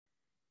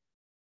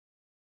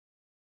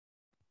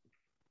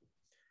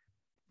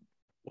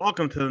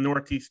Welcome to the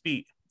Northeast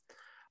Beat.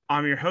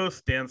 I'm your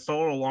host, Dan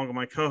Soul, along with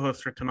my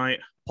co-host for tonight,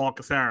 Paul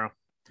Casaro.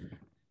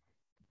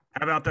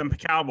 How about them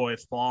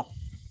Cowboys, Paul?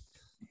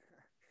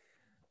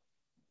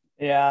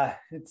 Yeah,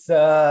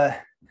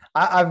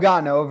 I've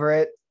gotten over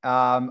it.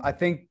 I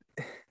think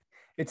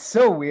it's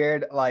so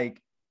weird.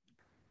 Like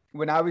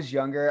when I was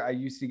younger, I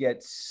used to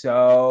get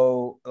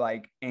so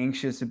like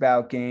anxious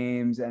about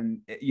games, and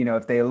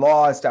if they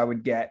lost, I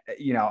would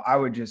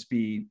just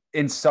be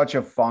in such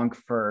a funk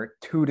for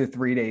 2 to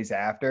 3 days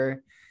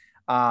after.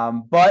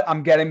 But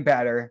I'm getting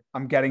better.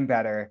 I'm getting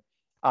better.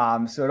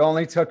 So it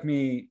only took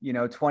me,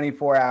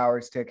 24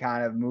 hours to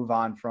kind of move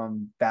on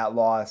from that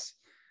loss.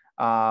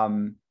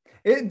 Um,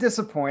 it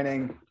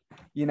disappointing.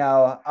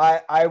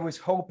 I was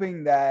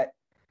hoping that,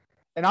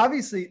 and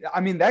obviously,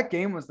 I mean, that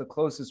game was the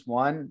closest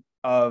one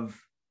of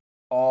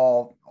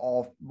all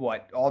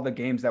the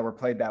games that were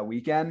played that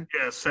weekend.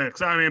 Yeah,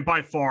 six. I mean,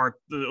 by far,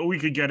 we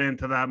could get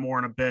into that more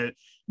in a bit.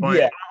 But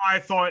Yeah. I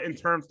thought in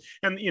terms,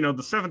 and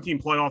the 17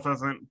 playoff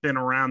hasn't been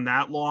around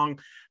that long,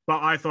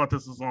 but I thought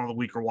this was one of the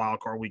weaker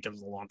wild card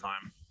weekends in a long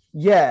time.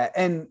 Yeah,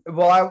 and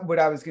what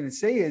I was going to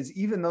say is,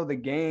 even though the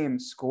game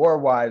score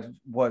wise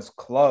was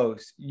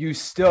close, you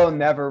still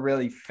never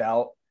really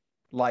felt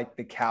like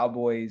the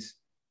Cowboys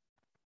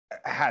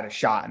had a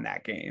shot in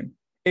that game.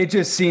 It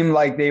just seemed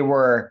like they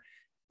were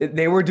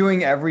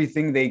doing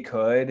everything they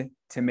could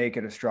to make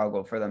it a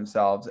struggle for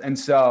themselves. And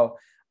so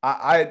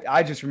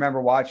I just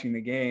remember watching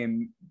the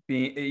game,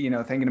 being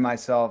thinking to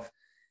myself,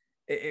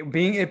 it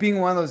being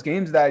one of those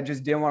games that I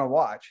just didn't want to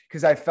watch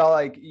because I felt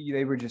like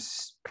they were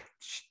just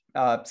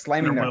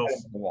slamming their head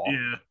into the wall.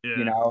 Yeah, You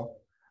yeah. know,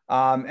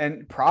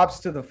 and props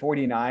to the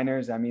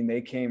 49ers. I mean,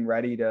 they came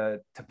ready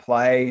to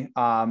play.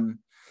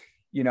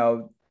 You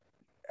know,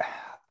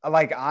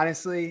 like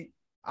honestly,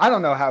 I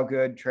don't know how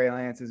good Trey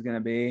Lance is going to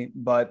be,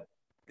 but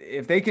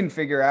if they can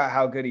figure out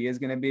how good he is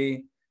going to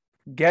be,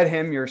 get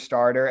him your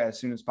starter as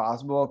soon as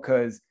possible.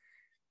 Because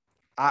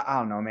I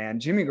don't know,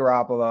 man. Jimmy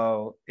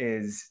Garoppolo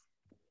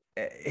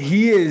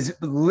he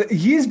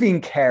is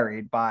being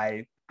carried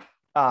by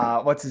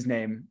what's his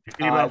name?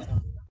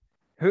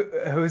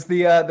 Who's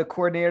the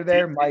coordinator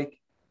there? Mike.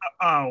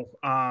 I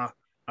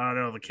don't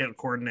know, the kid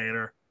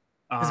coordinator.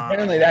 Because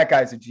apparently that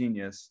guy's a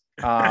genius.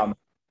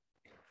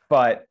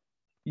 But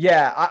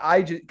yeah,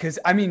 I just because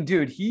I mean,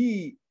 dude,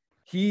 he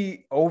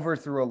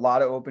overthrew a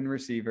lot of open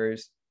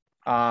receivers.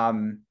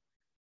 Um,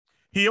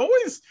 he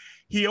always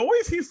he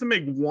always seems to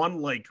make one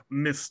like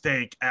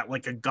mistake at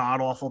like a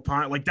god awful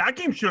time. Like that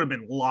game should have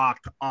been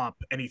locked up,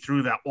 and he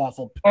threw that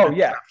awful oh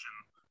yeah, interception.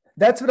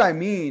 that's what I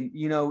mean.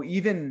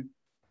 Even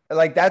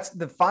like that's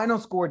the final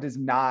score does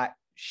not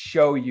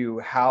show you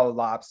how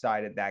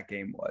lopsided that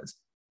game was.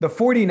 The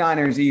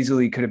 49ers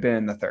easily could have been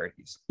in the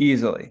 30s,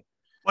 easily.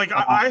 Like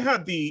Uh, I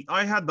had the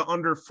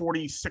under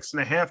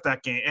 46.5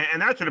 that game,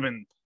 and that should have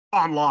been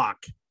on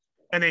lock.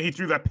 And then he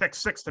threw that pick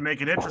six to make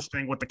it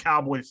interesting with the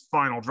Cowboys'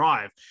 final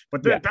drive.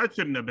 But yeah, that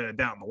shouldn't have been a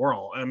doubt in the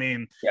world. I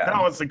mean, that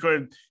yeah. was a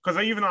good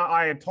because even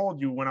I had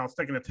told you when I was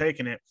thinking of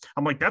taking it,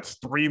 I'm like, that's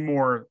three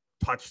more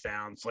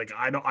touchdowns. Like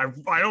I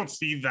don't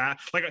see that.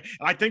 Like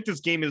I think this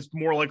game is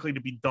more likely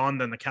to be done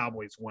than the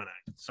Cowboys winning.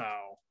 So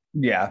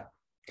Yeah.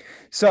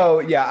 So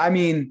yeah, I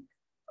mean,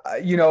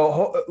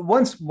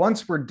 once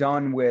we're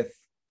done with,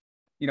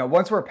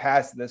 once we're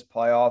past this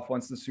playoff,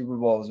 once the Super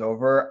Bowl is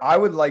over, I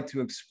would like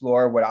to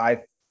explore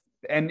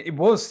and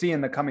we'll see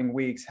in the coming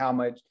weeks how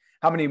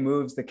many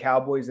moves the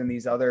Cowboys and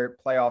these other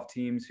playoff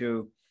teams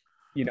who,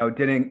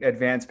 didn't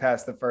advance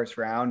past the first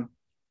round,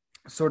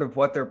 sort of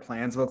what their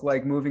plans look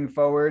like moving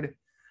forward.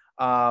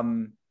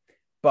 Um,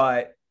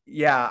 but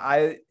yeah,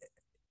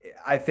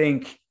 I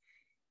think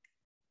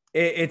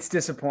it's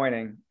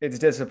disappointing. It's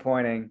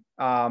disappointing.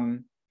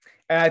 And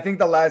I think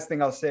the last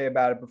thing I'll say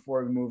about it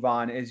before we move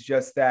on is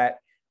just that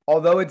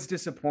although it's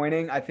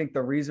disappointing, I think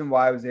the reason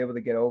why I was able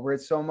to get over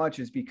it so much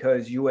is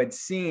because you had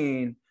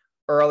seen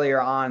earlier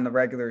on in the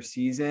regular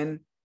season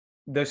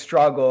the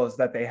struggles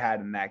that they had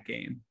in that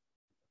game.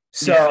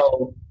 yeah,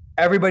 So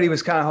everybody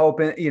was kind of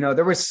hoping,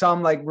 there was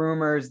some like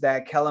rumors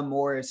that Kellen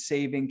Moore is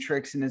saving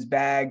tricks in his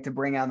bag to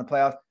bring out in the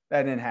playoffs.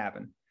 That didn't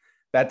happen.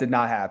 That did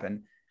not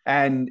happen.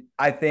 And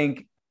I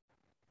think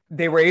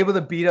they were able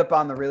to beat up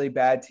on the really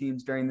bad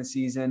teams during the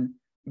season.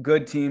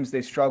 Good teams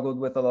they struggled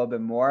with a little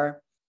bit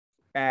more.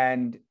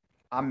 And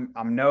I'm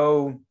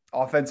no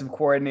offensive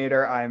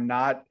coordinator. I'm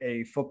not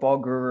a football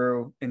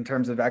guru in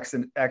terms of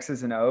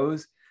X's and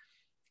O's,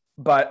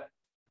 but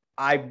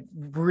I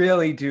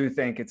really do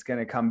think it's going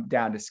to come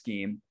down to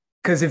scheme.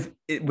 Because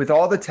with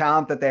all the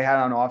talent that they had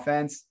on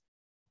offense,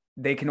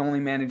 they can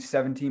only manage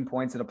 17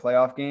 points in a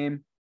playoff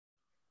game.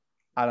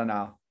 I don't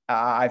know.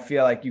 I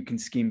feel like you can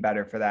scheme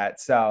better for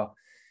that. So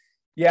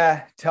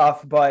yeah,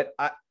 tough. But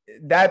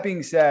that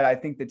being said, I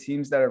think the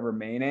teams that are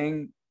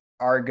remaining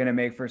are going to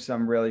make for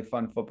some really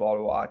fun football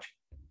to watch.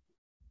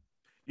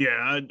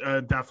 yeah,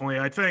 definitely.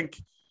 I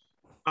think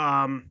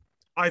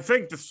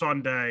the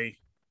Sunday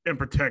in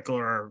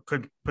particular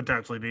could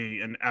potentially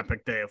be an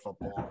epic day of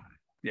football.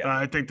 Yeah.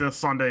 I think this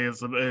Sunday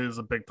is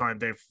a big time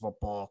day for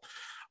football.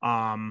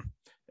 Um,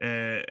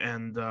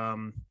 and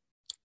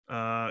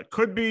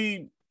could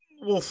be.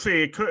 We'll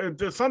see.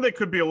 Sunday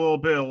could be a little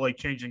bit of like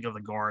changing of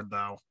the guard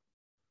though.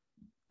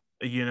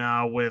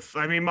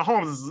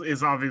 Mahomes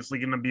is obviously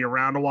going to be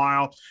around a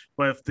while,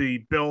 but if the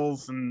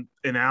Bills and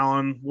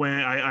Allen win,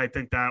 I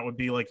think that would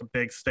be like a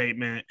big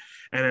statement.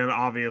 And then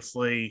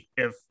obviously,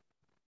 if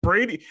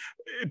Brady,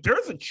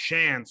 there's a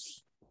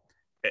chance,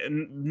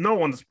 and no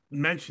one's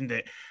mentioned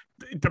it,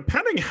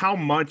 depending how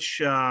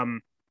much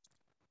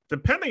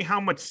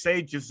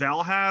say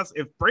Giselle has,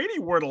 if Brady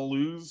were to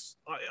lose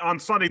on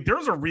Sunday,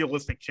 there's a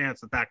realistic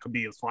chance that could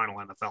be his final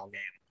NFL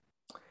game.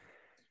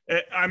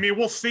 I mean,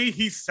 we'll see.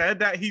 He said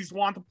that he's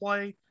want to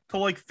play to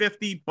like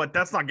 50, but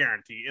that's not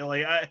guaranteed.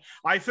 Like,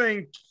 I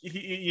think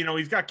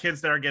he's got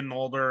kids that are getting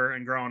older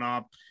and growing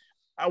up.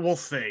 We'll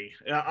see.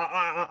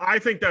 I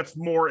think that's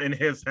more in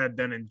his head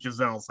than in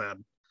Giselle's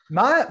head.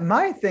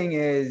 My thing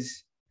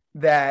is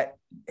that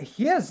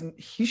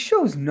he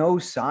shows no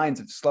signs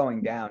of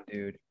slowing down,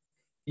 dude.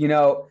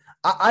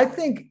 I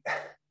think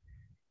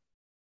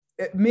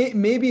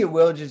maybe it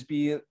will just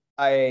be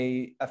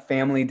a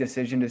family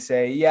decision to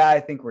say, yeah,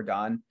 I think we're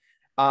done.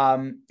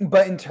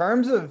 But in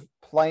terms of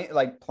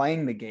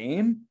playing the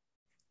game,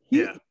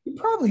 he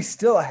probably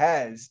still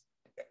has,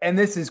 and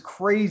this is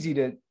crazy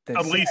to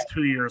at say. Least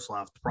 2 years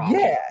left, probably.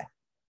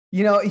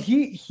 Yeah.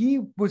 He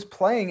was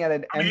playing at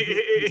an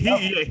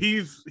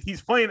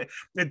he's playing.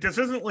 This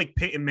isn't like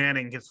Peyton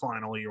Manning his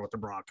final year with the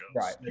Broncos.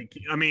 Right.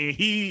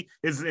 He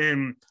is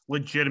in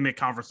legitimate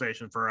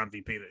conversation for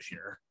MVP this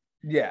year.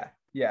 Yeah.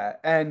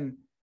 And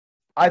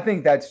I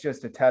think that's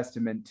just a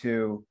testament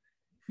to,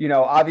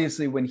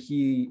 obviously when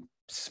he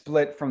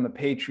split from the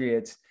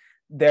Patriots,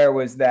 there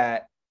was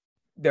the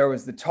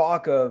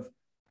talk of,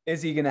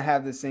 is he going to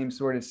have the same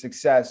sort of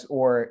success,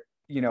 or,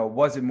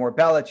 was it more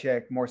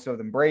Belichick, more so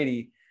than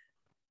Brady?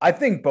 I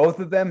think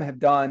both of them have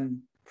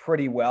done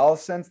pretty well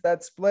since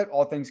that split,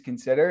 all things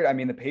considered. I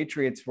mean, the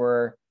Patriots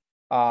were,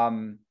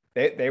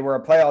 they were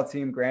a playoff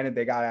team. Granted,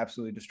 they got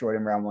absolutely destroyed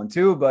in round 1,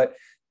 too, but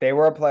they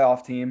were a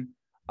playoff team.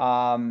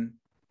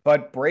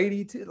 But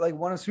Brady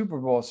won a Super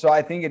Bowl. So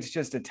I think it's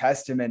just a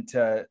testament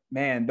to,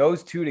 man,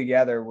 those two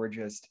together were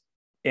just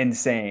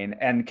insane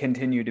and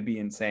continue to be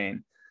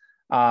insane.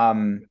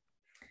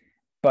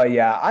 But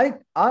yeah,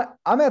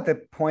 I'm at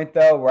the point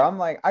though where I'm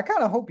like, I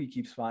kind of hope he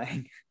keeps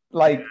playing.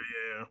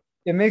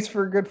 It makes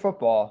for good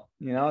football.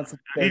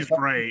 He's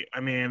great. I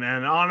mean,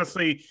 and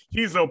honestly,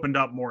 he's opened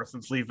up more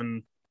since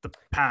leaving the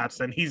Pats,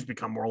 and he's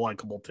become more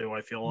likable too,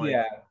 I feel like.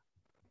 Yeah.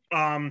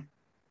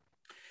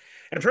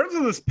 In terms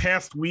of this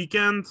past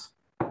weekend,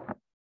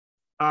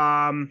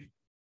 well,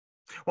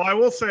 I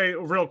will say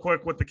real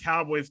quick with the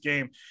Cowboys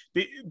game,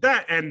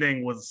 that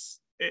ending was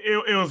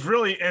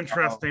really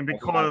interesting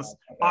because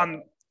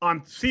on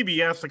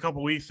CBS a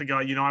couple weeks ago,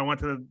 I went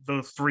to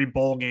those 3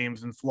 bowl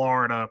games in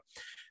Florida,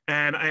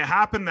 and it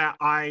happened that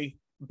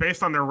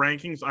based on their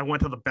rankings, I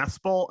went to the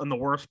best bowl and the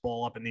worst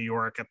bowl up in New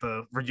York at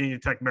the Virginia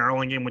Tech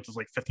Maryland game, which is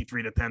like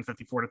 53-10,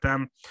 54-10.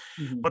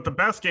 Mm-hmm. But the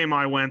best game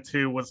I went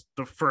to was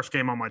the first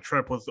game on my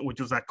trip, which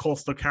was that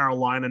Coastal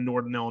Carolina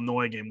Northern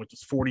Illinois game, which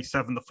is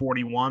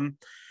 47-41.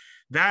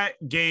 That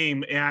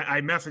game,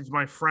 I messaged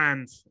my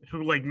friend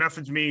who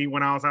messaged me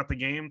when I was at the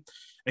game,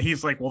 and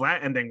he's like, "Well,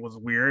 that ending was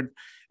weird."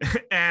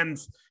 And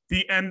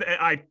the end,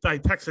 I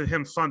texted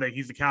him Sunday.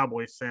 He's a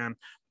Cowboys fan.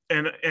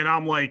 And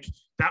I'm like,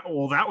 that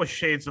was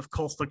shades of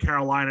Coastal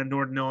Carolina,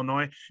 Northern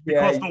Illinois,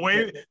 because the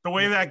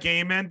way that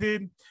game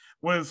ended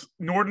was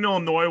Northern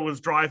Illinois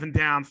was driving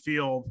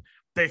downfield.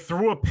 They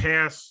threw a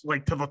pass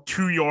to the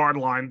 2-yard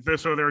line,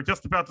 so they were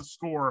just about to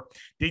score.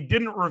 They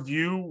didn't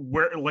review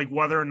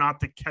whether or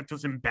not the catch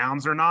was in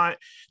bounds or not.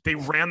 They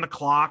ran the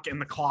clock, and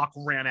the clock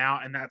ran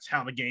out, and that's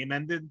how the game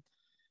ended.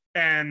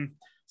 And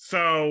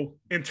so,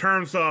 in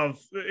terms of,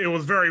 it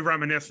was very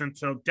reminiscent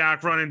to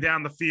Dak running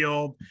down the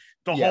field.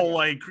 The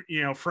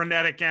whole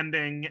frenetic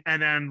ending,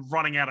 and then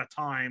running out of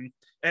time,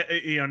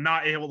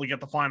 not able to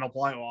get the final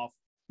play off.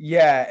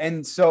 Yeah,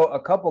 and so a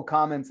couple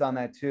comments on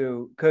that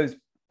too, because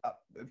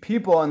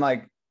people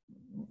and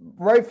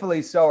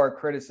rightfully so are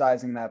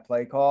criticizing that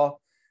play call.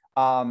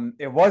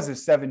 It was a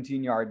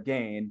 17-yard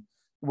gain,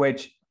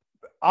 which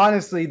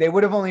honestly they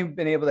would have only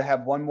been able to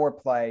have one more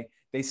play.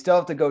 They still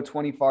have to go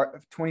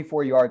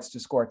 24 yards to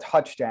score a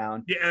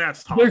touchdown. Yeah,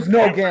 that's tough. There's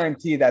no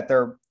guarantee that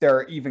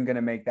they're even going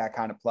to make that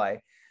kind of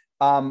play.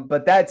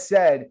 But that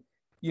said,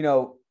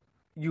 you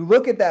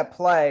look at that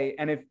play,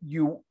 and if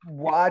you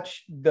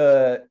watch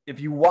the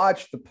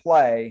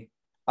play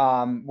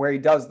where he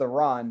does the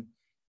run,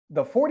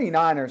 the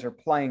 49ers are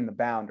playing the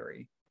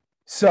boundary.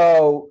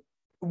 So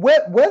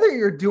whether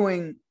you're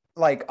doing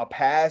a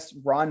pass,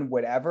 run,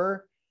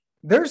 whatever,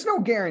 there's no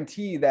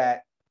guarantee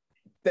that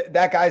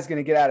that guy's going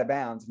to get out of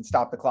bounds and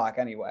stop the clock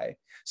anyway.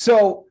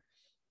 So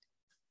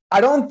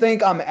I don't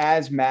think I'm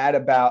as mad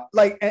about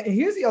and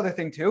here's the other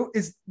thing too,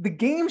 is the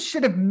game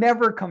should have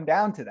never come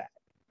down to that.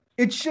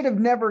 It should have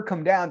never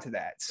come down to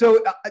that.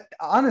 So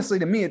honestly,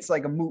 to me, it's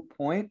like a moot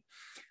point.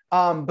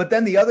 But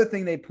then the other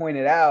thing they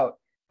pointed out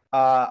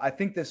I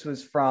think this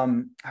was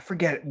from, I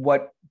forget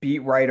what beat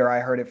writer I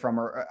heard it from,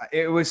 or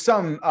it was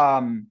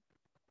someone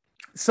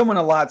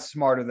a lot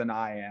smarter than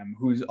I am,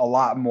 who's a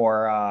lot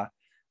more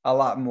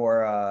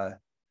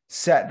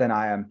set than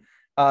I am,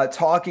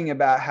 talking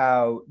about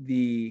how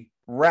the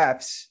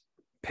refs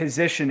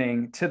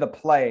positioning to the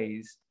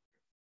plays.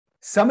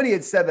 Somebody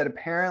had said that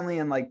apparently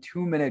in like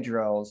 2-minute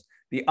drills,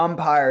 the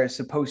umpire is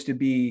supposed to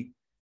be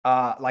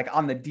like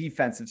on the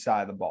defensive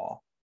side of the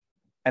ball,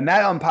 and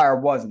that umpire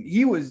wasn't.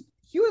 He was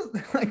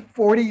like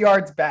 40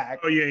 yards back.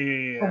 Oh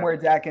yeah. From where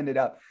Dak ended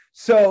up.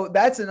 So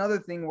that's another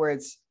thing where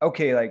it's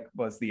okay. Like,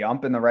 was the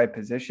ump in the right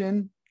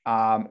position?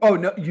 Oh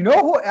no, you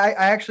know who I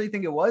actually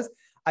think it was?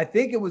 I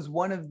think it was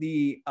one of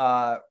the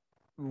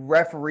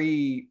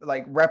referee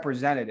like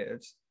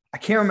representatives. I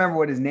can't remember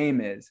what his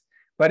name is,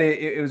 but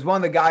it was one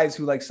of the guys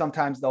who like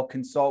sometimes they'll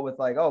consult with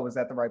like, oh, was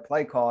that the right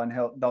play call? And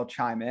they'll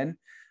chime in.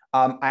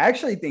 I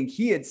actually think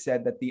he had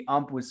said that the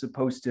ump was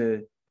supposed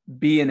to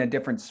be in a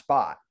different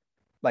spot,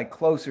 like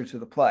closer to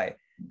the play.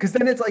 Because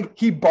then it's like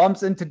he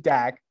bumps into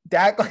Dak.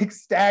 Dak like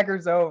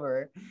staggers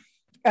over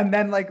and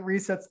then like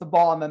resets the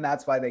ball. And then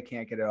that's why they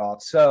can't get it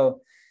off.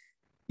 So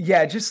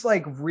yeah, just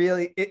like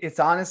really, it's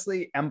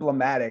honestly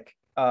emblematic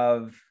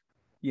of,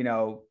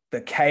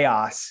 the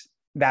chaos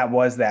that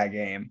was that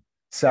game.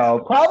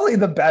 So probably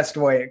the best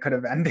way it could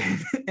have ended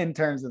in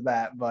terms of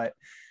that. But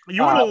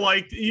you would have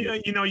liked,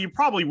 you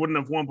probably wouldn't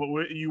have won,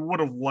 but you would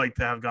have liked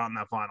to have gotten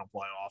that final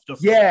playoff.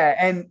 Yeah.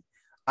 And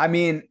I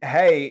mean,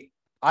 hey,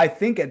 I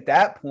think at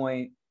that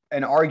point,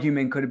 an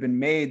argument could have been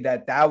made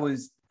that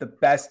was the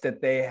best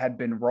that they had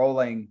been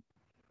rolling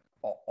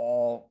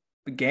all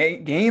the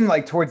game,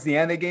 like towards the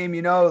end of the game,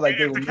 like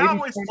if the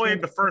Cowboys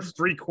played the first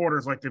 3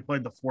 quarters like they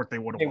played the fourth, they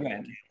would have won the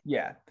game.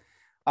 Yeah.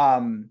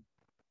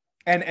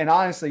 And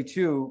honestly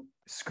too,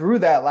 screw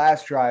that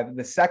last drive.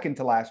 The second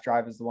to last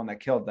drive is the one that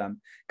killed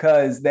them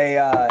because they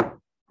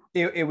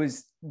it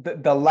was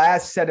the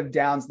last set of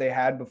downs they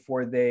had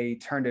before they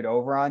turned it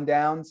over on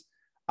downs.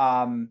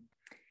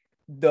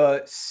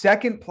 The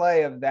second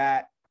play of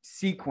that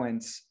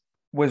sequence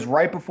was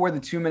right before the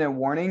 2-minute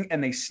warning,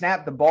 and they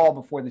snapped the ball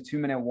before the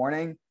 2-minute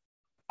warning.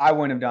 I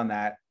wouldn't have done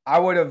that. I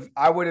would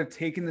have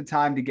taken the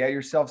time to get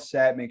yourself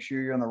set, make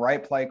sure you're on the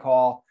right play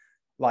call.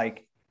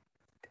 Like,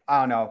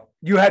 I don't know.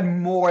 You had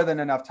more than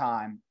enough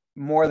time.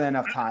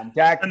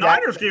 Dak, the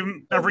Niners gave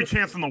him every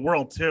chance in the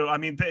world too. I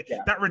mean,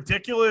 that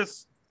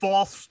ridiculous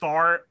false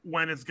start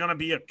when it's going to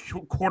be a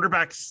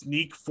quarterback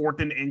sneak 4th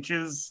and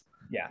inches.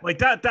 Yeah, like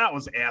that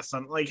was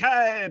asinine. Like,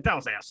 hey, that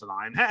was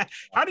asinine.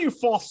 How do you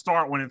false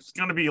start when it's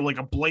going to be like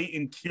a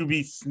blatant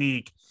QB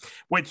sneak,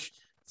 which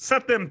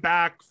set them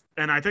back?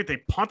 And I think they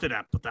punted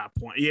at that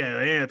point. Yeah,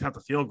 they didn't have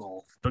the field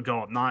goal to go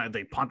up 9.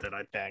 They punted,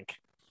 I think,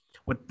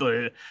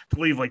 to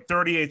leave like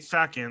 38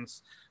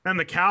 seconds. Then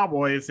the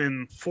Cowboys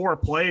in 4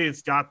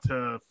 plays got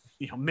to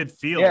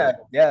midfield.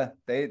 Yeah,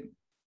 Their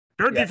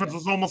defense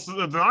was almost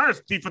the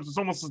Niners' defense was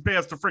almost as bad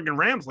as the freaking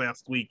Rams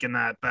last week in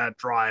that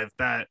drive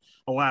that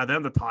allowed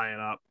them to tie it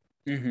up.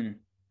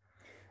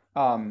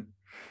 Mm-hmm.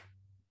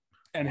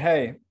 And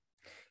hey,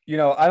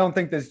 I don't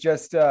think this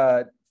just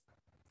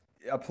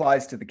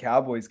applies to the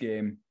Cowboys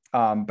game,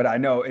 but I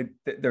know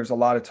there's a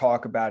lot of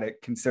talk about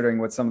it considering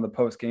what some of the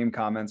post-game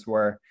comments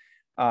were.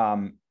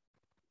 What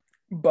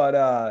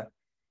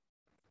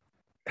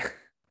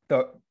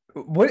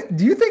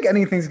do you think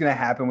anything's going to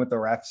happen with the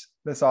refs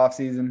this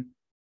offseason?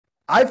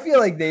 I feel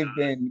like they've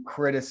been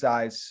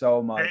criticized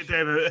so much.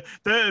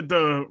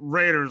 The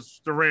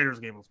Raiders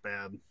game was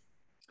bad.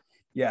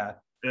 Yeah.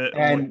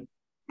 And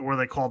where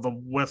they called the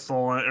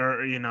whistle,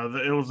 or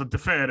it was a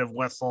definitive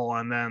whistle,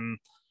 and then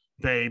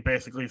they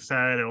basically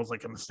said it was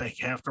like a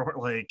mistake afterward.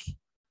 Like,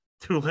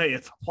 too late.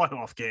 It's a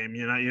playoff game.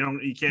 You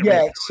can't.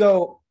 Yeah.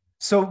 So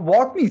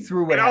walk me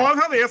through what. I love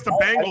how they asked the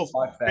Bengals.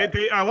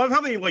 I love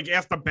how they like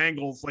asked the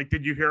Bengals. Like,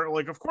 did you hear?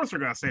 Like, of course they're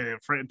gonna say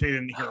they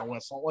didn't hear a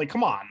whistle. Like,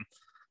 come on.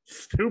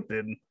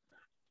 Stupid.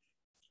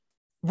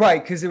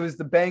 Right, because it was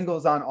the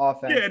Bengals on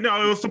offense. Yeah,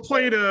 no, it was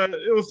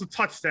the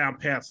touchdown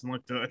pass in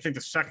like I think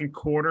the second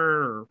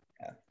quarter,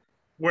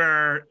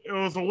 where it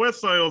was a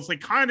whistle. It was like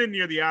kind of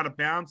near the out of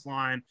bounds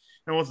line.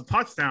 And it was a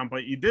touchdown,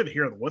 but you did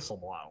hear the whistle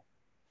blow.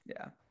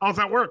 Yeah, I was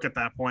at work at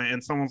that point,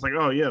 and someone's like,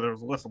 "Oh yeah, there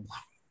was a whistle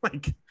blow."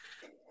 Like,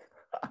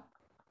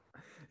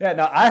 yeah,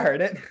 no, I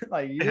heard it.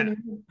 Like, you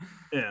didn't.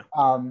 Yeah.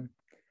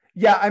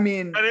 Yeah, I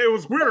mean, and it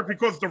was weird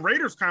because the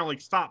Raiders kind of like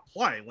stopped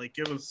play. Like,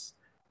 it was,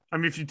 I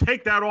mean, if you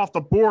take that off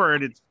the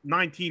board, it's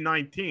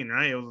 19-19,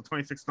 right? It was a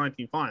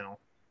 26-19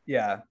 final.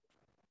 Yeah.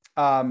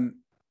 I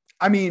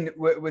mean,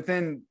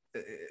 within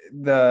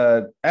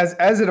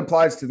as it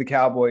applies to the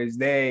Cowboys,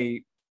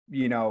 they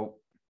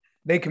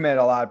committed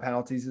a lot of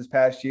penalties this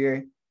past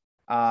year.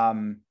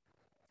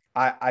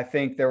 I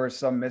think there were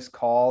some missed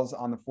calls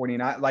on the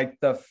 49, like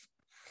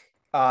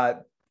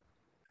on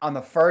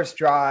the first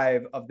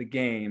drive of the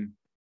game.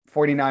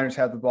 49ers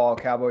have the ball.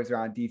 Cowboys are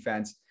on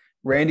defense.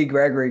 Randy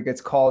Gregory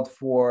gets called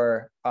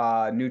for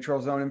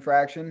neutral zone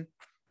infraction.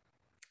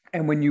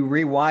 And when you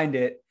rewind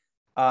it,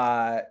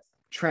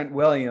 Trent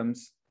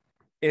Williams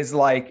is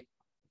like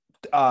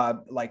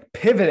like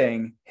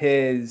pivoting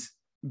his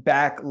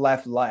back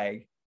left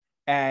leg.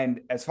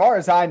 And as far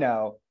as I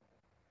know,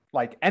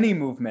 like any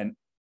movement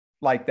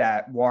like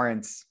that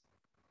warrants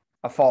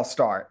a false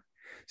start.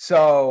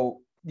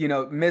 So,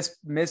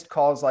 missed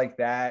calls like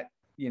that,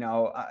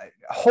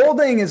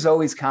 holding is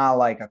always kind of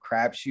like a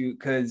crapshoot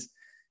because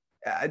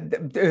I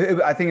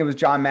think it was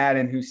John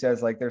Madden who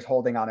says like there's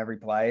holding on every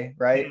play,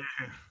 right?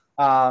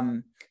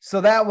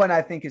 So that one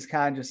I think is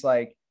kind of just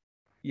like,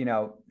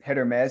 hit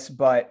or miss.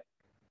 But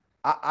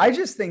I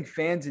just think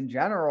fans in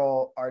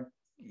general are,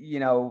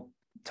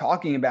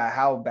 talking about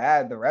how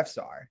bad the refs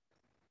are,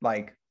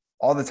 like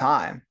all the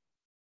time.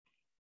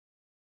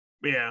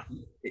 Yeah.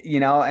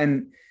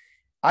 And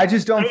I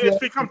just don't feel it's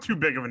become too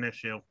big of an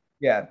issue.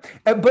 Yeah.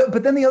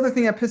 But then the other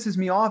thing that pisses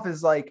me off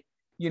is like,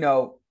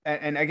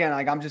 and again,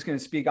 like I'm just going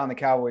to speak on the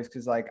Cowboys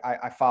because like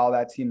I follow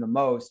that team the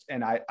most.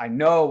 And I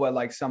know what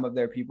like some of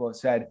their people have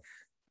said.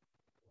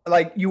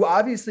 Like you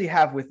obviously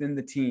have within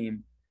the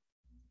team,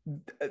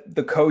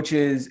 the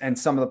coaches and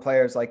some of the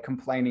players like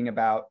complaining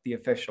about the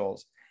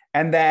officials.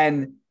 And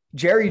then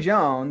Jerry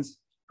Jones,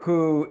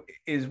 who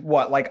is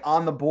like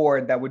on the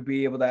board that would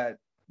be able to,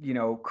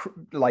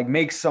 like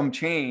make some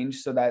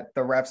change so that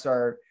the refs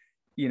are,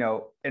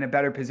 in a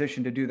better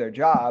position to do their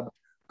job,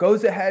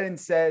 goes ahead and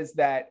says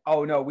that,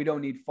 oh no, we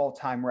don't need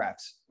full-time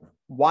refs.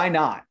 Why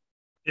not?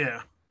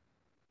 Yeah.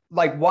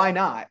 Like, why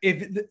not?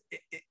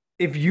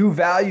 If you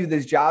value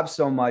this job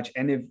so much,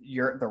 and if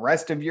the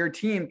rest of your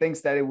team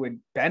thinks that it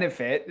would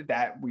benefit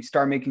that we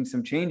start making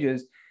some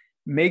changes,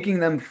 making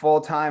them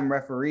full-time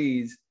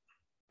referees,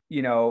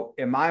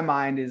 in my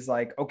mind is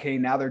like, okay,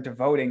 now they're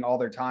devoting all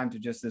their time to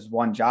just this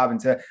one job. And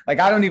to like,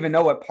 I don't even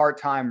know what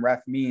part-time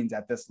ref means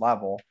at this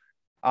level.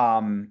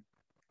 I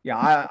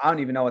don't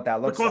even know what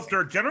that looks because like.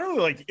 they're generally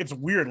like, it's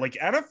weird. Like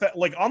NFL,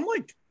 like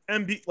unlike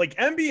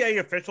NBA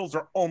officials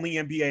are only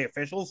NBA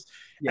officials.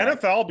 Yeah.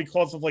 NFL,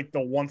 because of like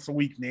the once a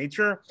week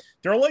nature,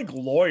 they're like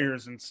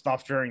lawyers and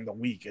stuff during the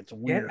week. It's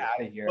weird. Get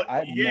out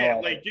of here.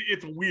 Like,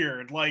 it's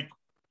weird. Like,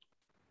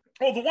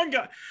 the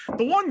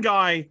one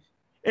guy,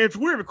 and it's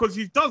weird because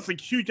he does like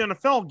huge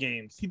NFL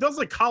games. He does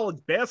like college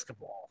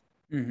basketball,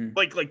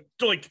 like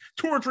 2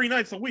 or 3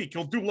 nights a week.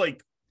 He'll do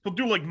like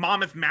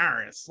Monmouth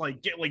Maris,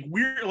 like get like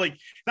weird, like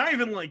not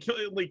even like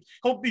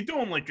he'll be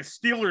doing like a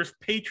Steelers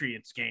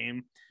Patriots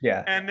game,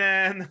 yeah, and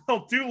then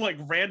he'll do like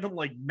random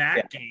like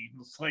MAC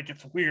games. Like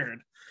it's weird,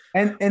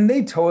 and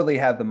they totally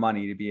have the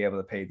money to be able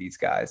to pay these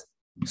guys.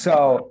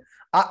 So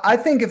I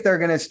think if they're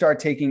going to start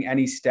taking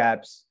any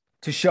steps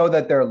to show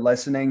that they're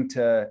listening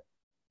to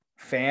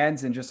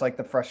fans and just like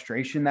the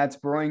frustration that's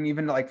brewing,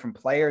 even like from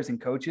players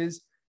and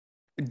coaches,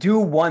 do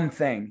one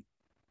thing,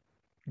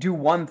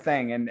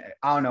 and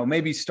I don't know,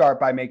 maybe start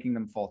by making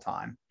them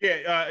full-time.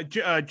 Yeah.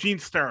 Gene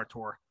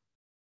Steratore,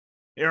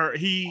 or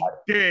he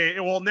did.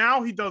 Well,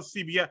 now he does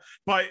CBS,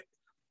 but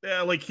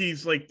like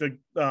he's like the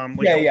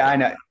I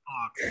know.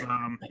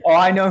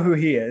 I know who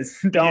he is.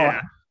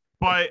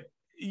 But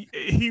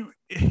he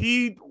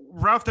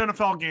reffed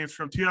NFL games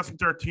from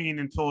 2013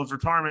 until his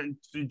retirement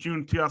in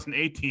June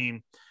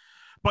 2018.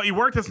 But he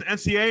worked as an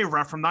NCAA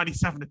ref from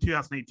 97 to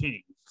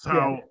 2018.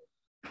 So,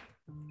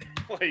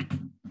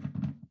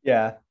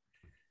 yeah.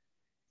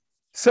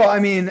 So, I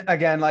mean,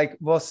 again, like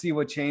we'll see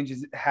what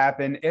changes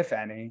happen, if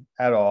any,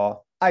 at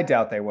all. I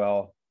doubt they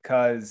will,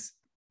 because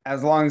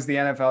as long as the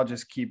NFL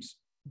just keeps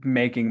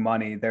making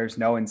money, there's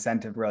no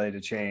incentive really to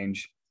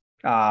change.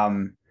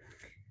 But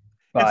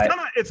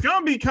it's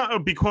gonna be kind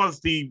of because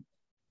the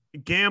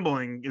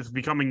gambling is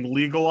becoming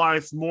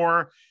legalized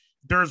more.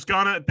 That's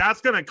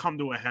gonna come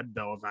to a head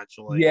though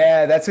eventually.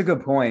 Yeah, that's a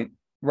good point.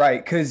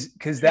 Right, because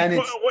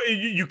then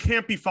you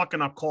can't be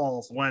fucking up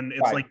calls when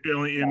it's like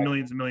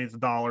millions and millions of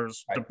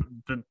dollars to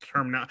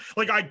determine that.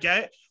 Like I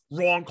get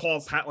wrong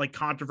calls, like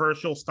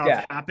controversial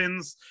stuff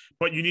happens,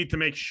 but you need to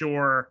make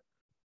sure,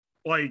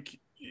 you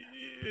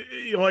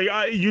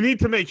need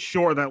to make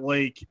sure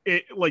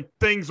that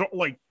things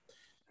like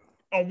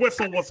a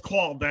whistle was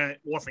called that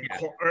wasn't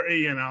called,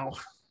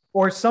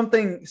 Or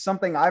something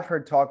I've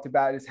heard talked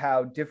about is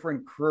how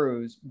different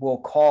crews will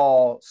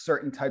call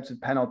certain types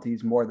of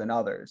penalties more than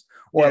others,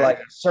 or like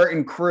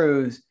certain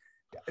crews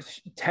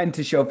tend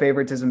to show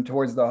favoritism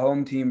towards the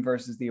home team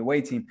versus the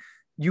away team.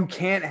 You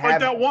can't have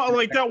that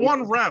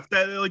one ref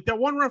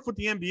with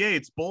the NBA.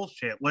 It's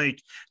bullshit.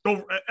 Like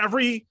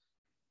every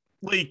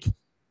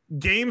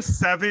game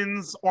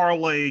sevens are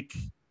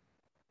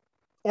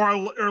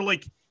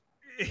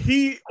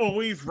he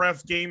always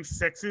refs game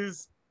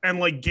sixes.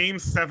 And game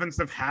sevens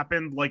have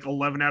happened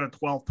 11 out of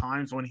 12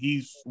 times when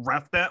he's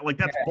reffed that.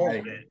 That's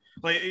bullshit.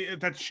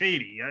 That's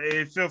shady.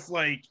 It's just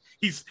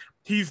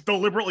he's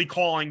deliberately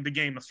calling the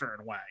game a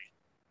certain way.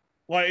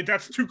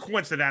 That's too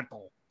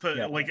coincidental.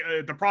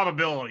 The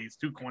probability is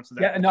too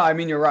coincidental. Yeah, no, I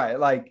mean you're right.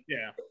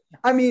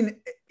 I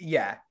mean,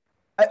 yeah.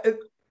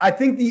 I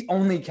think the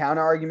only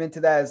counter argument to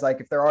that is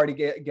if they're already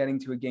getting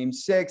to a game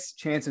 6,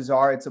 chances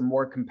are it's a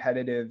more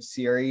competitive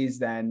series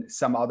than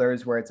some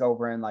others where it's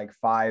over in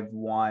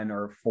 5-1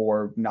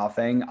 or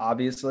 4-0,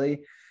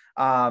 obviously.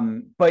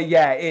 But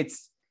yeah,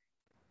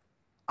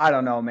 I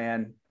don't know,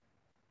 man.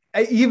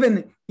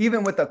 Even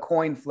with a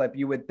coin flip,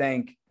 you would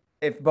think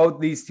if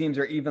both these teams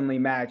are evenly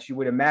matched, you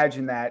would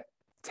imagine that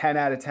 10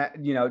 out of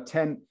 10,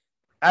 10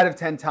 out of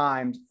 10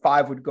 times,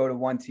 5 would go to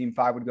one team,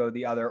 5 would go to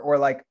the other, or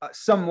like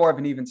some more of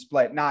an even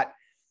split, not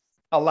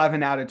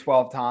 11 out of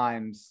 12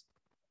 times.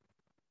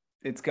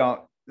 It's going,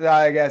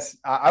 I guess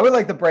I would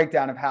like the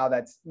breakdown of how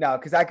that's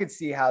because I could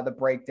see how the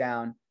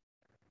breakdown,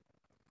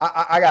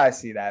 I gotta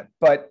see that.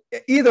 But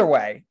either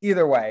way,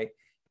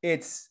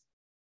 it's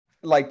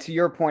like, to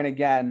your point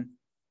again,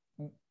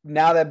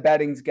 now that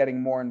betting's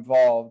getting more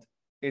involved,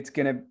 there's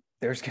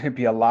gonna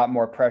be a lot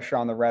more pressure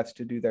on the refs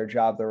to do their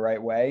job the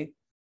right way.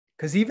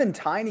 Because even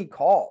tiny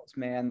calls,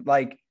 man,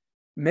 like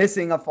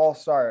missing a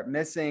false start,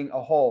 missing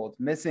a hold,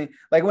 missing,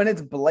 like when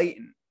it's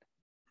blatant,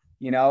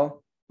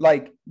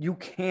 like you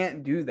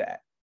can't do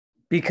that,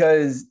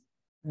 because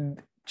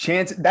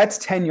that's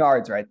 10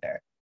 yards right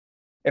there.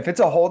 If it's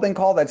a holding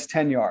call, that's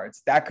 10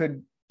 yards. That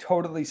could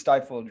totally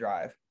stifle a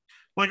drive.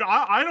 Like,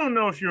 I don't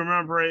know if you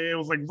remember, it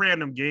was like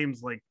random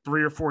games like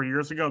 3 or 4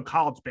 years ago,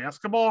 college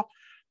basketball,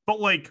 but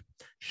like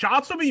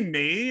shots would be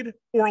made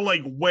or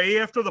like way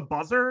after the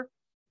buzzer,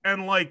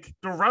 and like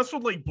the refs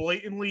would like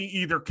blatantly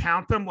either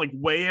count them like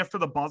way after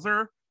the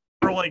buzzer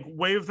or like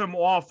wave them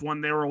off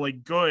when they were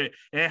like good.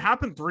 And it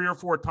happened 3 or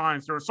 4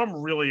 times. There was some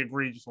really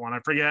egregious one. I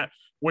forget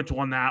which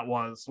one that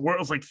was, where it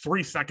was like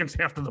 3 seconds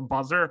after the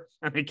buzzer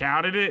and they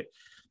counted it.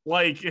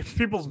 Like, it's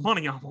people's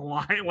money on the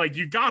line. Like,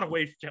 you gotta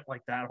wave shit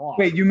like that off.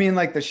 Wait, you mean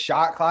like the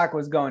shot clock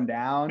was going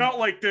down? No,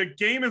 like the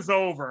game is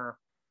over.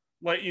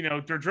 Like,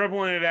 they're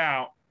dribbling it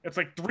out. It's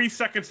like 3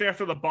 seconds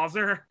after the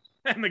buzzer,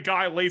 and the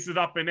guy lays it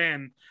up and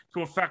in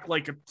to affect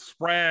like a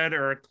spread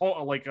or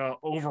like a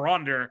over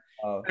under.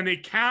 Oh. And they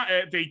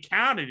counted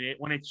it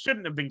when it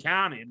shouldn't have been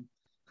counted.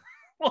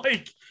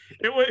 Like,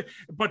 it was,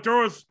 but there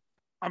was.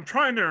 I'm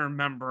trying to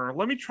remember.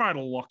 Let me try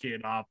to look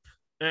it up.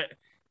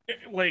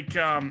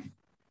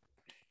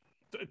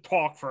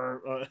 Talk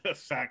for a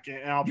second,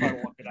 and I'll try to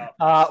look it up.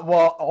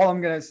 Well, all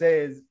I'm gonna say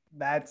is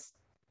that's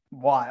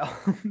wild.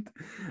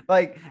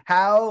 Like,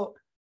 how?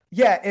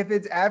 Yeah, if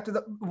it's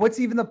after what's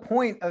even the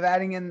point of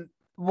adding in?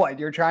 What,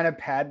 you're trying to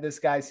pad this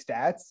guy's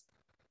stats?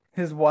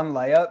 His one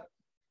layup?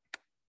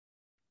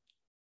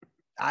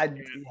 I don't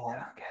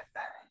get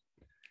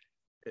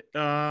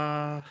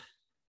that.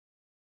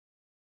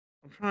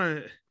 I'm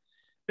trying.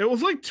 It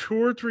was like 2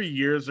 or 3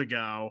 years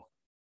ago.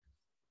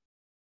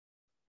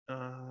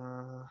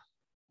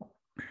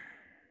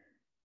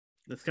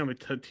 It's gonna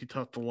be too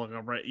tough to look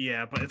up, right?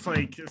 Yeah, but it's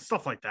like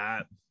stuff like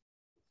that.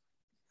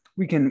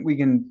 We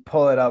can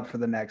pull it up for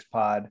the next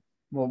pod.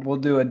 We'll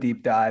do a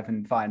deep dive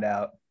and find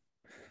out.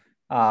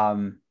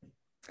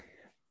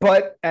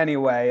 But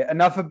anyway,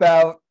 enough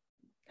about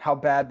how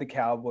bad the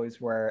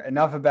Cowboys were.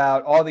 Enough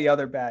about all the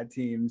other bad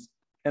teams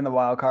in the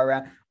wild card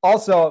round.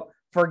 Also,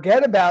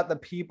 forget about the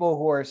people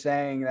who are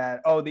saying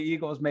that, oh, the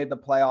Eagles made the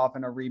playoff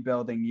in a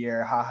rebuilding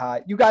year.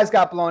 Haha. You guys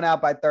got blown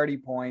out by 30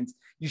 points.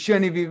 You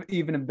shouldn't have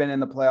even have been in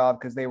the playoff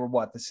because they were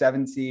the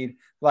 7th seed.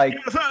 Like,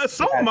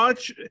 so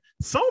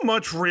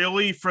much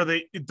really for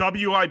the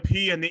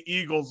WIP and the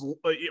Eagles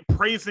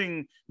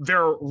praising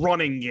their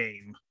running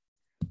game.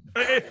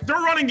 Their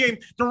running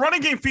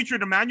game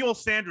featured Emmanuel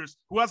Sanders,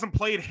 who hasn't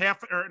played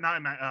half, or not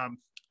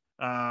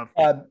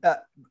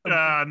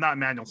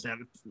Emmanuel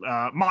Sanders,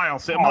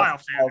 Miles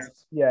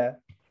Sanders. Yeah.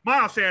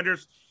 Miles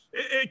Sanders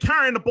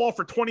carrying the ball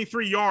for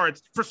 23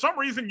 yards. For some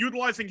reason,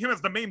 utilizing him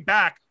as the main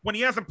back when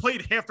he hasn't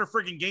played half their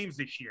friggin' games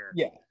this year.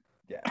 Yeah.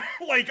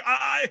 Like,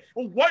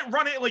 what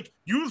running? Like,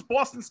 use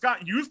Boston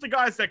Scott. Use the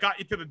guys that got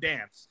you to the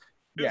dance.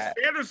 Yeah.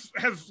 Sanders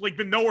has like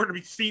been nowhere to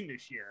be seen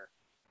this year.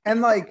 And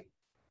like,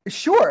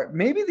 sure,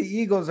 maybe the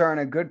Eagles are in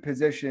a good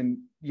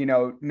position,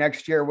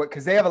 next year,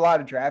 because they have a lot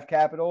of draft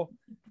capital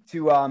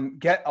to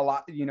get a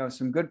lot,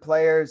 some good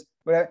players.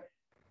 But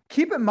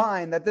keep in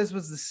mind that this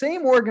was the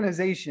same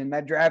organization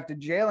that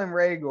drafted Jalen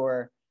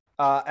Reagor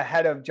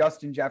ahead of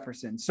Justin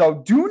Jefferson.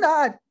 So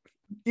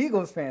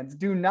Eagles fans,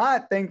 do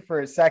not think for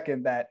a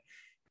second that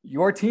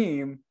your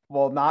team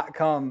will not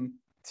come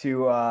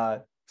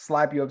to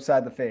slap you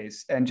upside the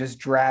face and just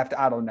draft,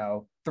 I don't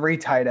know, 3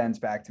 tight ends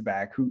back to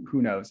back. Who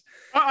knows?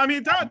 I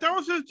mean, that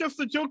was just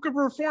a joke of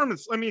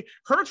performance. I mean,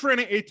 Hurts ran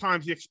it 8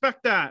 times. You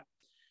expect that.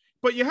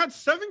 But you had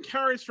 7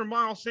 carries from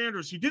Miles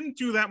Sanders. He didn't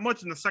do that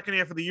much in the second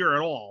half of the year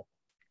at all.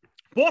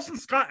 Boston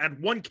Scott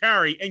had 1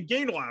 carry and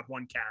Gainwell had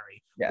 1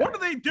 carry. Yeah. What are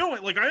they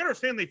doing? Like, I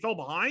understand they fell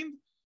behind,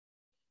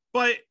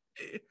 but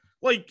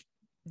like,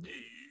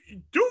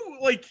 do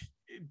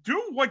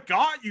what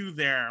got you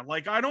there.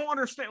 Like, I don't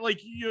understand.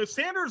 Like,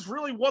 Sanders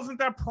really wasn't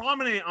that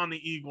prominent on the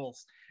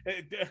Eagles,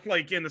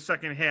 like, in the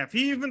second half.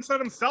 He even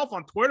said himself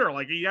on Twitter,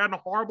 like, he had a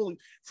horrible,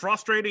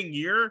 frustrating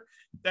year,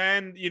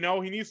 and he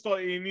needs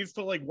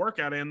to like work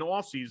at it in the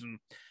offseason.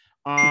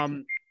 I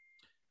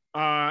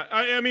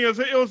mean,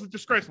 it was a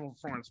disgraceful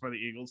performance by the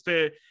Eagles.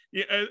 And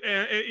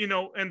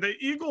the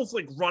Eagles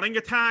like running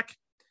attack.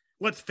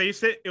 Let's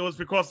face it, it was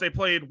because they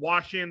played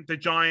Washington, the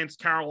Giants,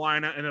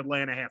 Carolina, and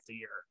Atlanta half the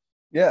year.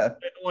 Yeah.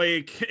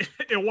 Like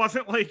it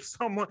wasn't like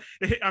someone.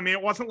 I mean,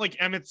 it wasn't like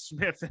Emmett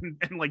Smith and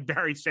like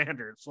Barry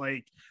Sanders.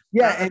 Like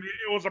Yeah. I mean,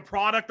 it was a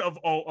product of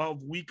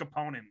weak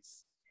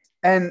opponents.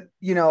 And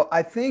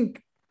I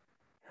think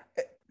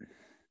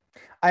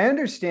I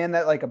understand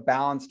that like a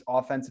balanced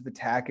offensive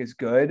attack is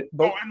good,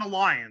 but and the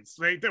Lions,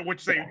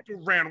 which they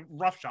ran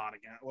roughshod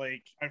again.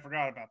 Like I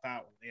forgot about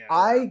that one. Yeah,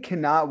 I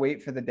cannot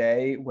wait for the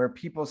day where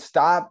people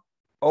stop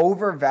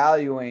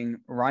overvaluing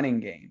running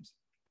games.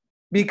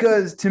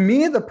 Because to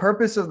me, the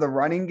purpose of the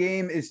running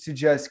game is to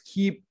just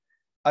keep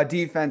a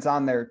defense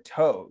on their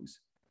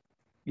toes.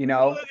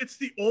 It's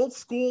the old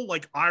school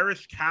like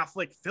Irish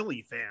Catholic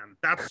Philly fan.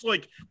 That's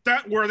like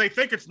that where they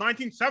think it's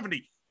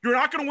 1970. You're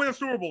not going to win a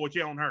Super Bowl with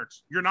Jalen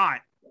Hurts. You're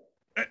not.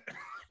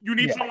 You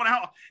need someone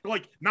else.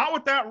 Like not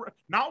with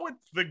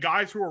the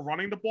guys who are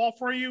running the ball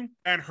for you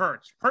and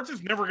Hurts. Hurts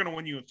is never going to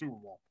win you a Super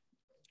Bowl.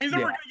 He's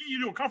never going to get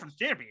you to a conference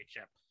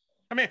championship.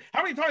 I mean,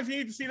 how many times do you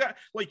need to see that?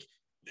 Like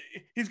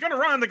he's going to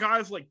run the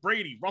guys like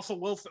Brady, Russell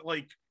Wilson.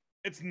 Like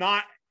it's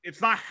not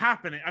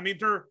happening. I mean,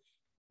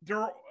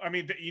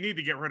 you need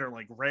to get rid of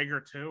like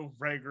Rager too.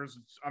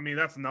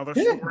 That's another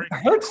story.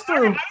 Hurts I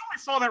only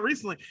saw that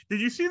recently.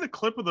 Did you see the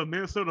clip of the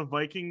Minnesota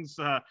Vikings,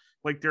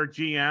 like their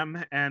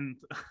GM and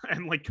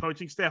like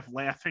coaching staff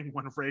laughing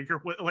when Rager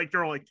like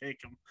they're like take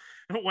him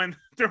when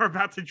they're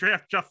about to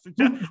draft Justin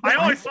Jefferson? I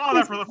only saw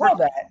that for the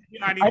first.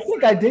 I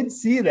think I did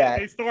see that.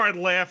 They started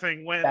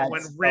laughing when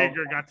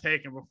Rager got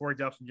taken before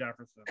Justin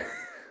Jefferson.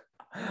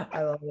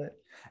 I love it.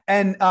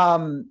 And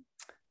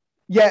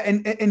yeah,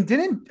 and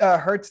didn't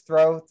Hurts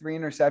throw 3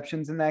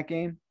 interceptions in that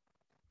game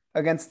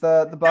against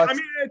the Bucks? I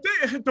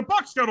mean, the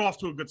Bucks got off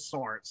to a good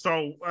start,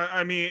 so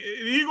I mean,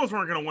 the Eagles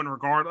weren't going to win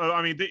regard.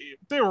 I mean,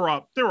 they were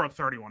up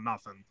 31-0.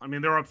 I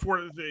mean, they were up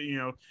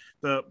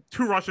the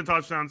 2 rushing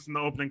touchdowns in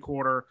the opening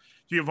quarter.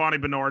 Giovanni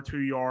Bernard 2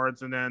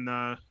 yards, and then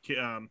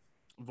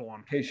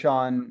Vaughn.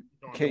 Keyshawn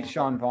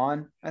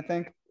Vaughn, I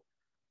think.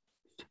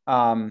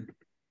 I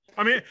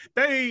mean,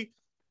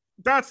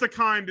 that's the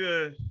kind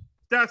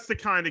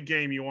of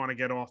game you want to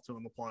get off to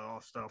in the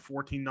playoffs, though.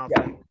 14-0,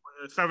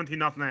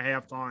 17-0 at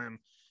halftime,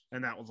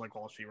 and that was like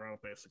all she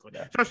wrote, basically.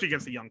 Yeah. Especially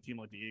against a young team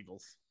like the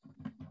Eagles.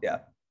 Yeah.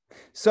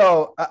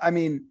 So, I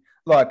mean,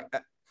 look,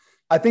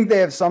 I think they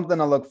have something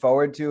to look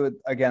forward to,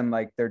 again,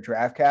 like their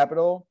draft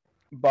capital.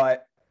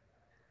 But,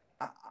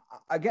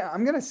 again,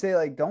 I'm going to say,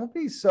 like, don't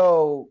be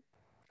so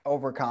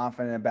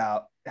overconfident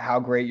about how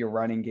great your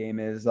running game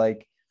is.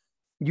 Like,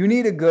 you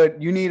need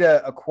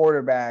a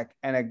quarterback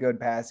and a good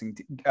passing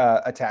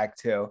attack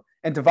too.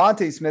 And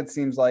Devontae Smith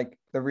seems like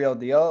the real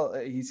deal.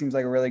 He seems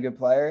like a really good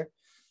player,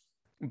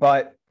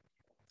 but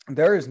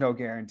there is no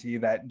guarantee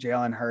that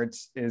Jalen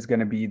Hurts is going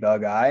to be the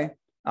guy.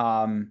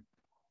 I mean,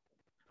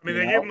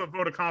 they gave him a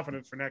vote of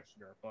confidence for next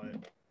year, but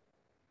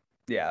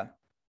yeah.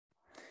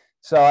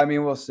 So, I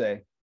mean, we'll see,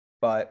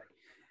 but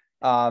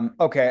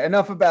okay.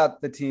 Enough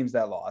about the teams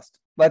that lost.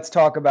 Let's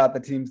talk about the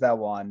teams that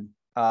won.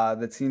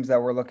 The teams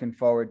that we're looking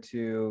forward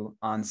to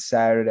on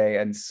Saturday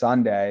and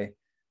Sunday.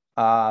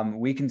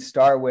 We can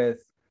start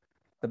with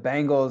the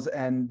Bengals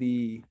and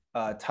the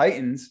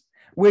Titans,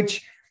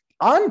 which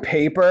on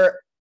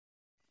paper,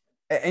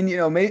 and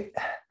the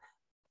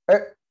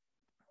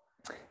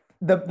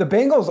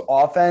Bengals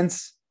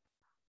offense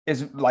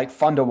is like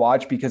fun to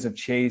watch because of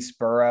Chase,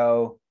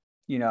 Burrow,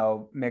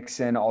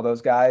 Mixon, all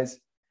those guys.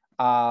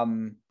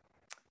 But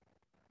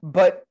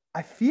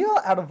I feel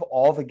out of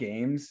all the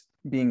games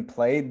being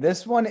played,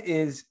 this one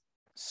is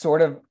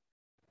sort of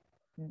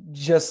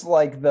just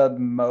like the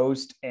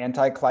most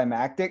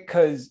anticlimactic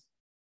because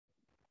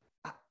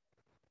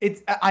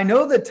I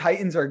know the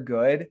Titans are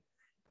good,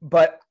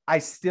 but I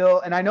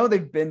know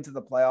they've been to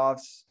the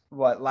playoffs.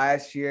 What,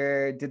 last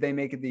year? Did they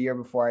make it the year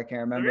before? I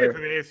can't remember. They made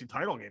it to the AFC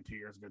title game 2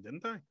 years ago,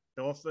 didn't they?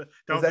 That was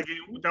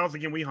the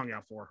game we hung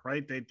out for,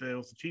 right? It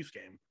was the Chiefs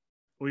game.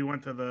 We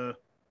went to the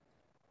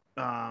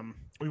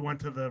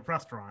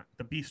restaurant,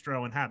 the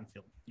bistro in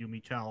Haddonfield. You,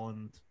 Michelle,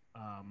 and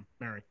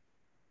Mary.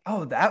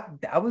 Oh,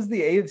 that was the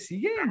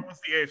AFC game? That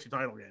was the AFC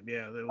title game,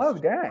 yeah.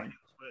 Dang.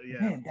 Yeah.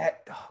 Man,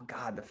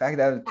 God, the fact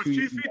that was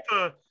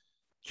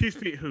Chiefs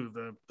beat who?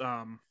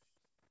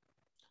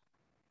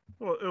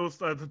 Well, it was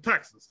the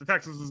Texans. The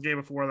Texans' game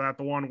before that,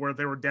 the one where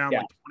they were down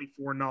like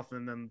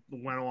 24-0 and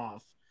went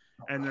off.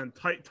 And then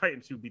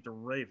Titans who beat the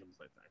Ravens,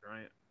 I think,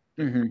 right?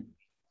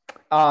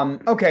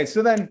 Mm-hmm. Okay,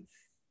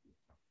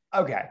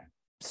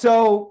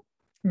 so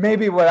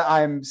maybe what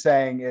I'm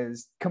saying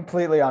is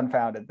completely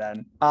unfounded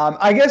then.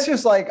 I guess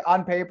just like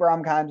on paper,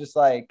 I'm kind of just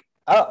like,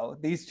 oh,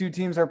 these two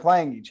teams are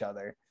playing each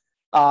other.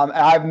 And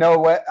I have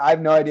no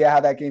idea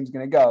how that game's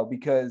going to go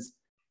because,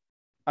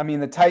 I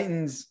mean, the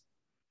Titans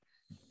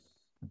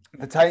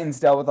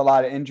dealt with a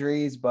lot of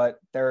injuries, but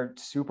they're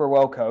super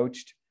well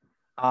coached.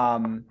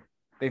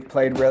 They've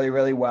played really,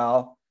 really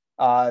well.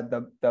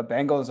 The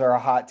Bengals are a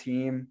hot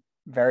team,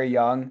 very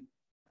young.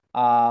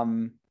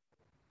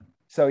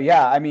 So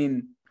yeah, I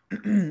mean,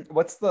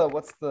 what's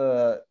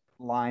the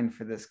line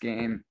for this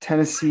game?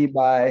 Tennessee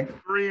by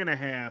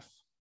 3.5.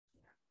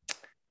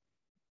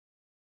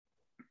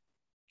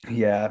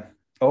 Yeah.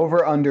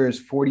 Over under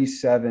is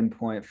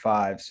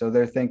 47.5. So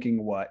they're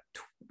thinking what?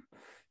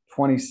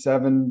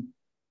 27.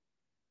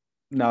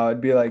 No,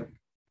 it'd be like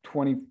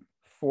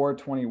 24,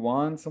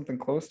 21, something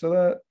close to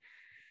that.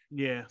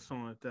 Yeah,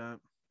 something like that.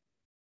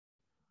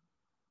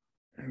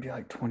 It'd be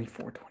like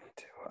 24, 22.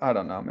 I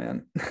don't know,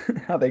 man.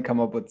 How they come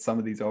up with some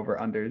of these over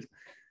unders.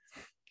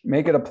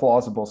 Make it a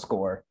plausible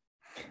score.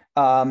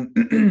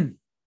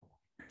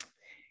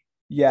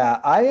 Yeah,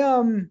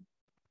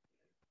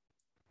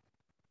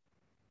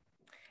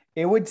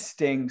 it would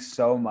sting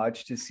so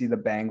much to see the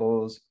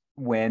Bengals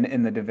win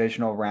in the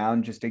divisional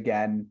round, just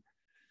again,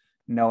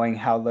 knowing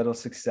how little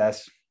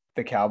success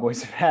the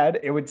Cowboys have had.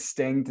 It would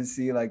sting to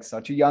see like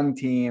such a young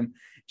team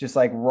just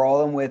like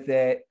rolling with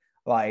it.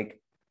 Like,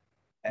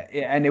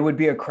 and it would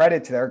be a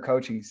credit to their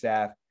coaching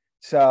staff.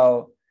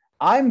 So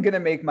I'm going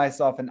to make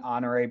myself an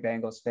honorary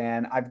Bengals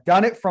fan. I've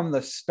done it from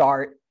the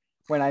start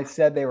when I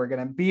said they were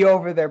going to be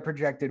over their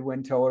projected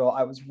win total.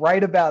 I was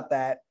right about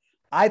that.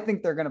 I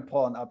think they're going to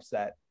pull an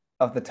upset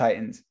of the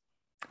Titans.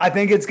 I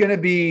think it's going to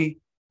be,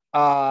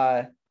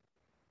 I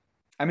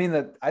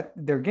mean,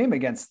 their game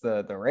against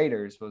the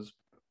Raiders was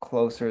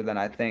closer than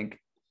I think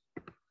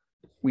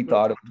we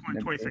thought it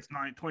was.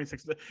 26-9,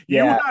 26.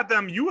 Yeah.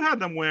 You had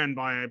them win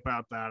by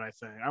about that, I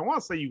think. I want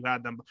to say you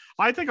had them.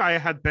 I think I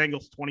had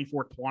Bengals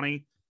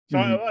 24-20.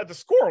 So the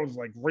score was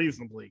like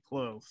reasonably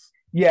close.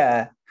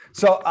 Yeah.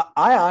 So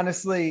I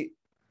honestly,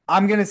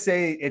 I'm going to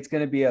say it's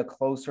going to be a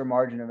closer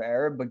margin of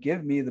error, but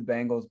give me the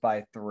Bengals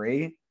by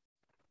 3.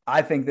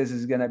 I think this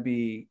is going to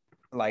be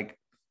like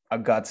a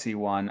gutsy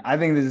one. I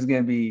think this is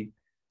going to be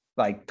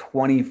like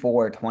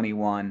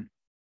 24-21.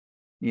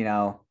 You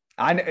know,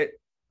 I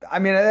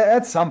mean,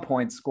 at some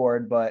point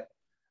scored, but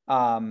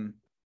I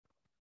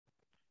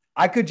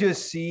could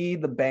just see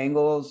the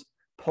Bengals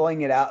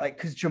pulling it out, like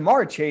because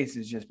Jamar Chase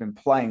has just been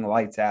playing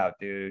lights out,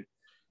 dude.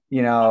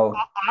 You know,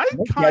 I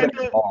think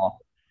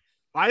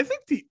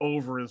the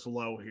over is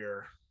low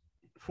here.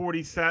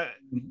 47.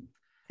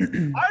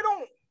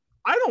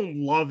 I don't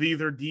love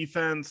either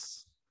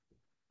defense.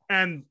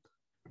 And,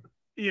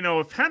 you know,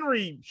 if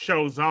Henry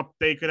shows up,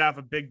 they could have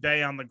a big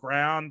day on the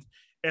ground.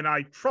 And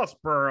I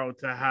trust Burrow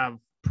to have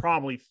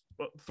probably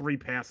 3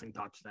 passing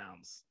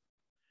touchdowns.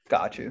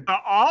 Got you.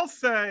 I'll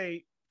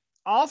say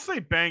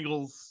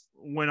Bengals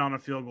win on a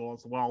field goal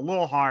as well. A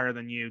little higher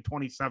than you,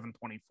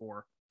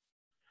 27-24.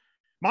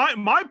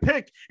 My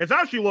pick is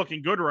actually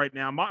looking good right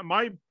now.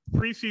 My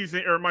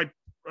preseason or my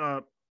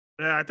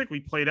I think we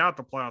played out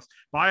the playoffs,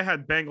 but I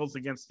had Bengals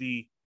against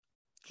the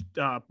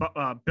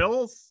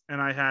Bills,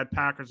 and I had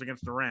Packers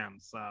against the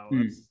Rams. So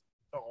it's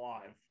still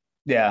alive.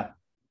 Yeah.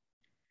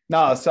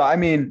 No, so I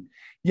mean,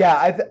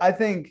 yeah, I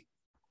think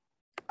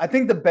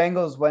the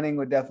Bengals winning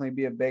would definitely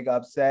be a big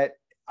upset.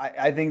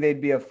 I think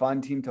they'd be a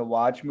fun team to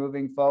watch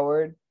moving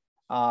forward.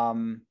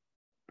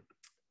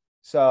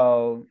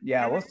 So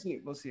yeah,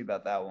 we'll see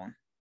about that one.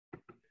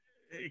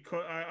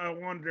 I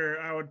wonder.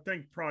 I would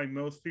think probably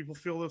most people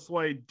feel this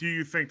way. Do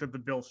you think that the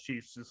Bills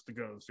Chiefs is to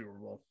go to the Super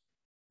Bowl?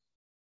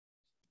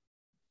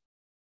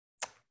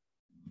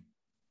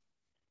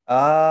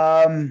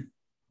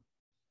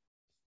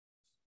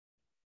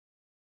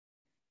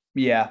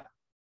 Yeah.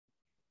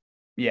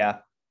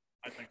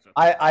 I think so.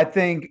 I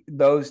think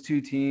those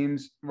two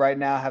teams right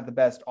now have the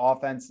best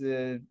offense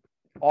and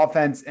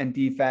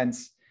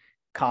defense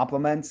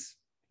complements.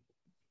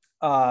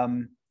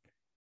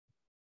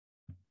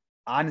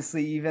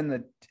 Honestly,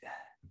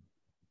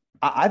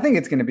 I think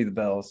it's going to be the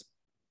Bills.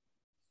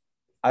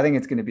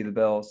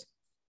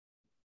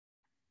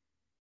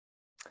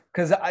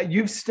 Because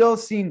you've still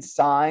seen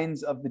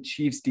signs of the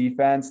Chiefs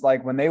defense.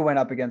 Like when they went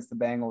up against the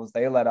Bengals,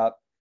 they let up,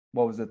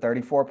 what was it,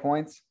 34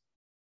 points,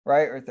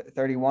 right? Or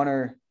 31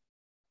 or?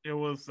 It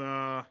was,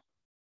 yeah,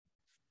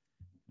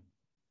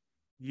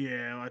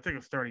 I think it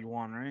was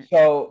 31, right?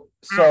 So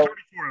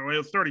 34. It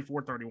was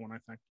 34-31, I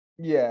think.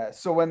 Yeah.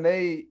 So when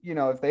they, you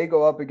know, if they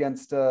go up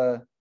against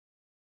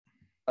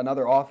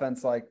another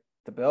offense like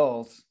the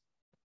Bills,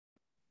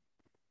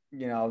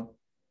 you know,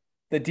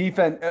 the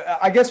defense,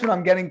 I guess what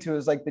I'm getting to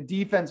is like the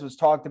defense was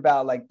talked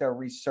about, like their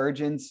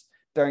resurgence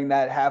during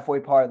that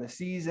halfway part of the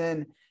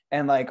season.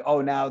 And like,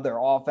 oh, now their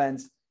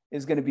offense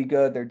is going to be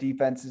good. Their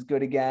defense is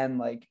good again.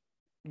 Like,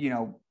 you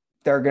know,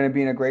 they're going to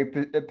be in a great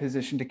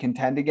position to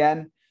contend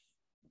again.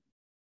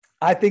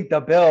 I think the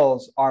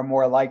Bills are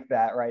more like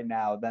that right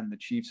now than the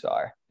Chiefs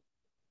are.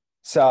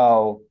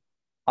 So,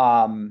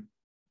 and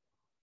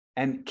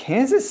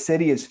Kansas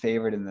City is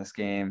favored in this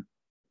game.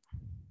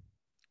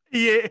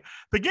 Yeah,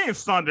 the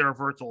game's under a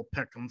virtual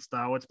pick'em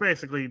style. It's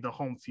basically the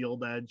home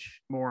field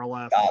edge, more or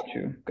less.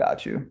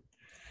 Got you.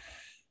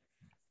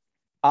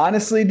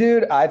 Honestly,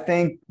 dude, I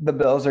think the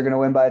Bills are going to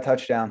win by a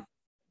touchdown.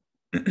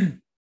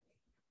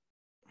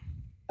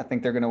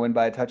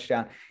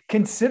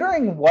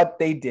 Considering what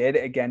they did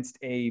against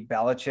a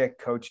Belichick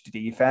coached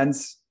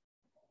defense,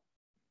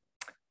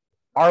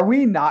 are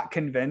we not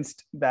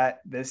convinced that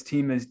this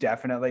team is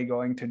definitely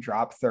going to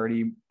drop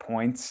 30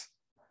 points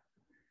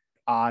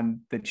on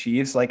the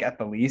Chiefs, like at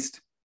the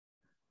least?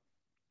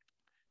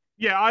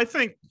 Yeah, I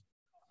think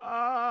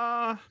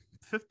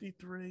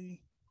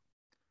 53.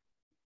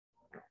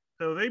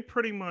 So they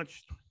pretty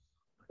much.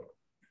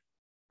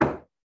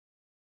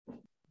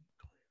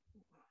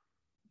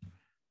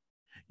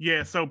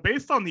 Yeah, so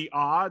based on the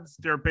odds,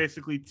 they're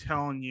basically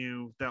telling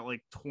you that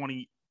like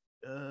 28,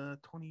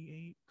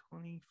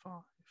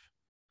 25,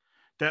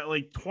 that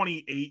like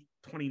 28,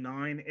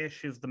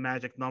 29-ish is the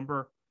magic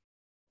number.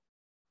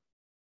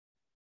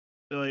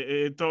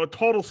 The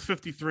total's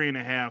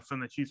 53.5,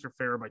 and the Chiefs are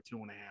favored by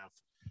 2.5.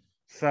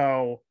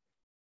 So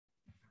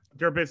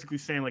they're basically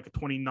saying like a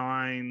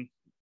 29,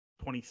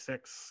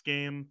 26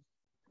 game.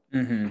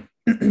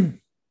 Mm-hmm.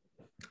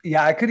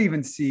 Yeah, I could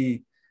even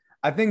see.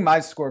 I think my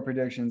score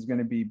prediction is going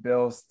to be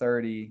Bills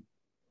 30,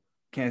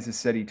 Kansas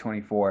City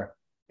 24,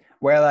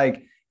 where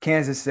like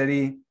Kansas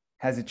City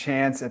has a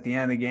chance at the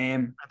end of the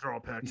game They're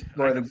all picked.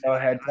 Score the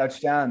go-ahead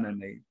touchdown,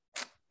 then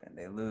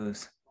they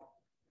lose.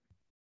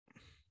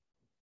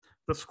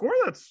 The score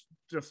that's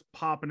just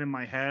popping in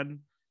my head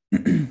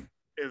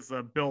is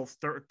Bills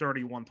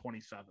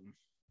 31-27.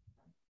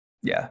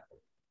 Yeah.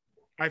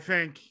 I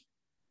think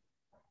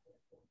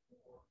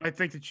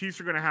the Chiefs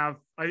are going to have.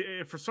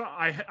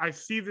 I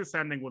see this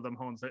ending with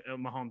Mahomes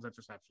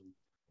interception.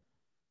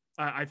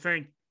 I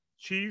think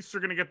Chiefs are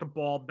going to get the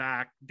ball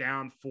back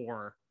down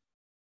 4,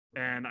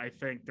 and I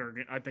think they're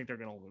going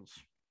to lose.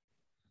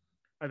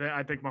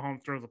 I think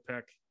Mahomes throws a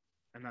pick,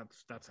 and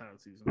that's how the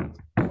season ends.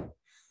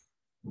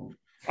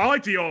 I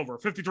like the over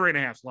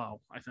 53.5 low.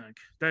 I think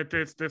that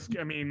this.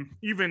 I mean,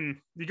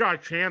 even you got a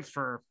chance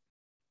for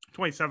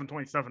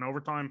 27-27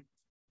 overtime.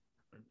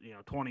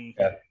 20.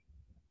 Yeah.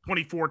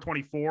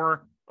 24-24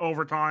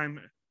 overtime,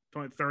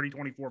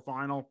 30-24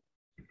 final.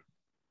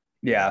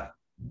 Yeah.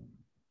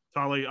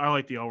 So I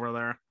like the over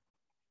there.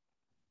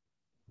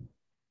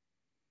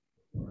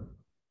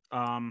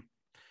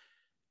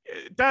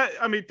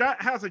 That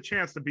has a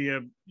chance to be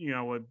a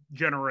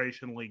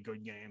generationally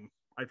good game.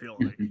 I feel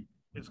like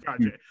it's got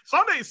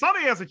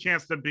Sunday has a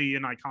chance to be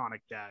an iconic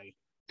day.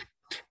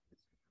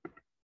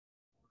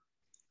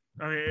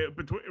 I mean,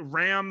 between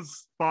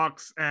Rams,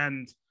 Bucks,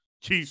 and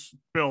Chiefs,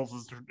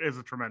 Bills is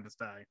a tremendous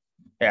day.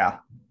 Yeah.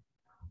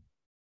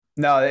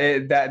 No,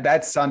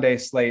 that Sunday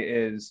slate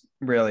is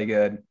really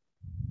good.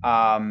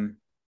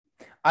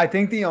 I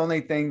think the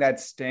only thing that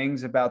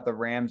stings about the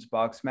Rams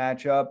Bucks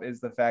matchup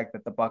is the fact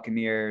that the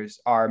Buccaneers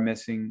are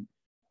missing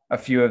a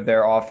few of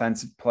their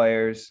offensive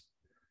players.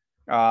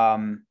 I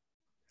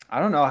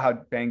don't know how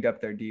banged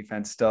up their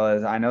defense still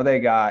is. I know they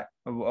got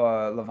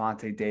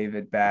Levante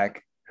David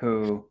back,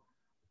 who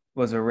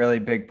was a really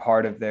big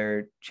part of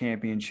their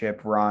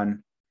championship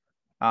run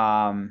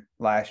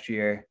last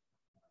year.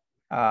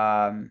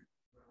 But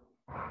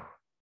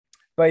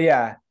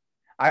yeah,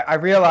 I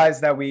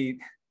realized that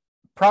we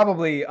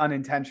probably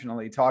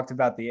unintentionally talked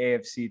about the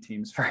AFC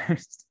teams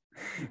first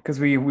because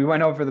we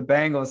went over the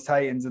Bengals,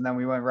 Titans, and then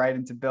we went right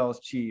into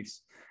Bills,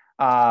 Chiefs.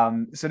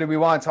 So do we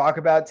want to talk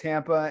about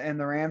Tampa and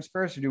the Rams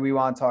first, or do we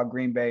want to talk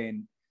Green Bay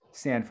and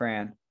San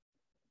Fran?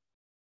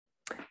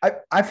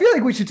 I feel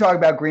like we should talk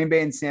about Green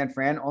Bay and San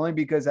Fran only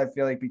because I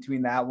feel like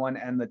between that one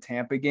and the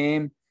Tampa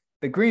game,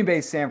 the Green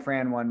Bay San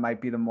Fran one might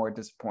be the more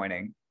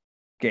disappointing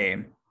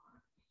game.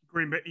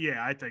 Green Bay,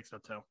 yeah, I think so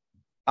too.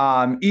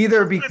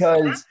 Either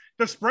because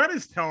the spread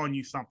is telling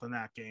you something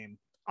that game.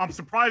 I'm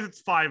surprised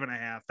it's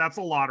 5.5. That's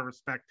a lot of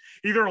respect.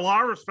 Either a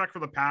lot of respect for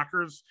the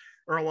Packers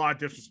or a lot of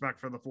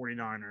disrespect for the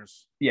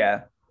 49ers.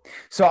 Yeah.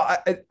 So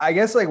I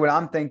guess like what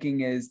I'm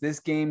thinking is this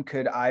game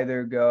could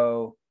either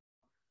go.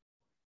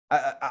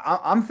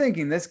 I'm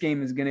thinking this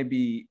game is going to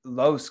be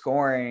low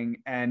scoring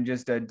and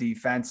just a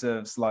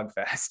defensive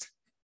slugfest,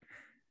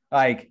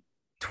 like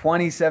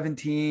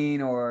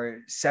 2017 or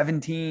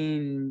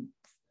 17-14.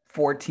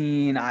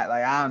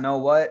 I don't know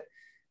what,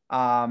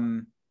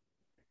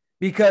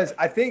 because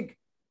I think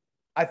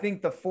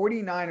the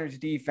 49ers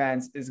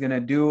defense is going to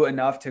do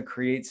enough to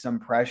create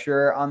some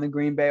pressure on the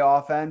Green Bay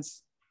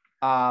offense.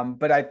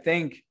 But I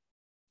think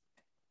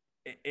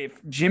if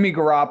Jimmy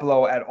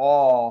Garoppolo at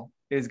all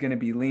is going to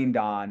be leaned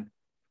on,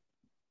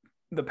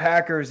 the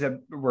Packers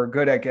were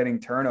good at getting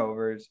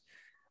turnovers.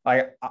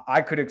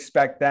 I could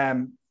expect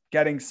them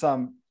getting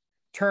some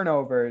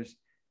turnovers,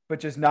 but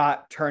just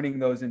not turning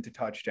those into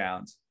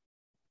touchdowns.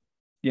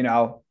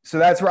 So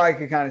that's where I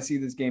could kind of see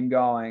this game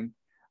going.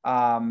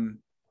 I'm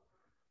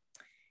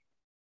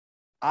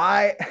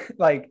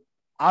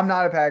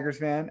not a Packers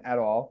fan at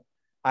all.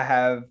 I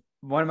have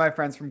one of my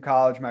friends from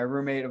college, my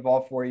roommate of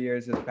all 4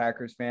 years, is a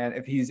Packers fan.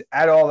 If he's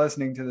at all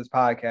listening to this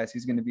podcast,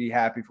 he's going to be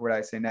happy for what I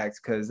say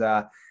next because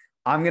I'm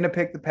going to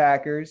pick the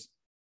Packers.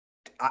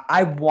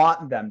 I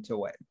want them to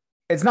win.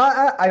 It's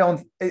not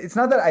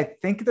that I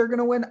think they're going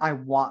to win. I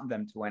want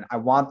them to win. I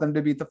want them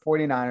to beat the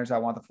 49ers. I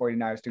want the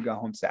 49ers to go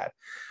home sad.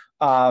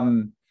 So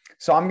I'm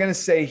going to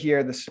say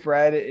here the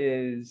spread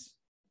is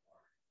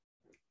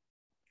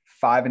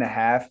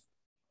 5.5.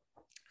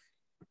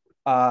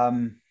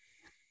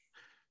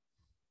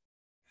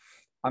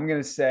 I'm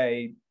going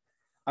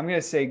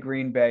to say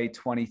Green Bay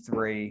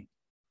 23,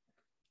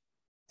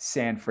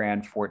 San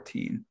Fran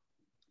 14.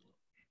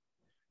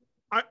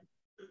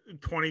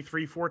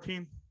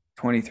 23-14?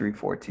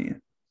 23-14.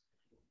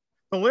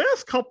 The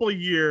last couple of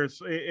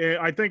years,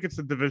 I think it's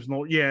a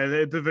divisional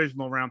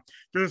round.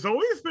 There's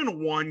always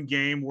been one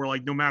game where,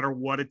 like, no matter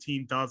what a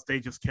team does,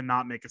 they just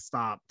cannot make a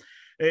stop.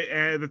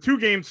 The two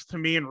games to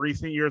me in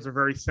recent years are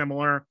very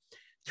similar.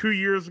 2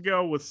 years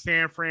ago was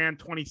San Fran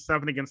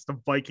 27 against the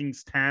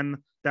Vikings 10.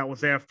 That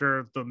was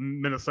after the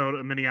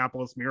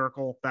Minneapolis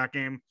Miracle, that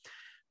game,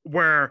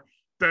 where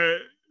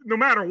no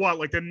matter what,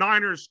 like, the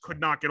Niners could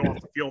not get off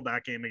the field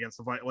that game against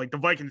the Vikings. Like, the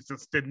Vikings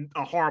just did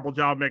a horrible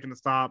job making the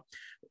stop.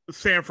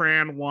 San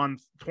Fran won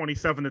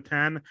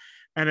 27-10.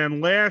 And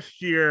then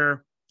last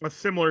year, a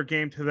similar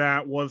game to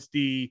that was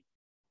the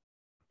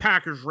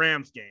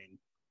Packers-Rams game,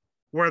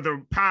 where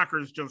the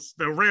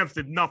Rams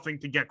did nothing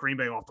to get Green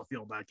Bay off the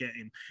field that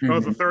game. It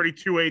was a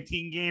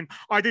 32-18 game.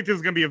 I think this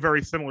is going to be a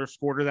very similar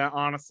score to that,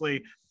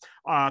 honestly.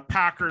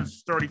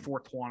 Packers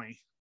 34-20.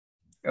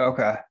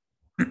 Okay.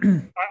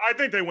 I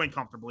think they win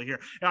comfortably here.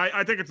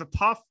 I think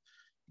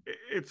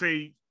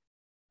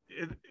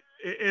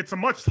it's a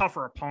much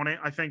tougher opponent,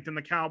 I think, than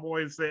the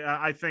Cowboys.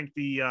 I think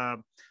the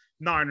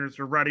Niners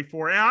are ready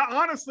for it. And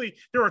honestly,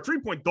 they were a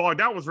 3-point dog.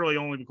 That was really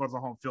only because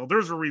of home field.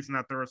 There's a reason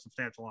that they're a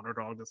substantial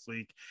underdog this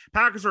week.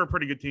 Packers are a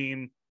pretty good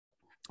team,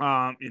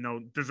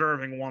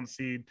 deserving 1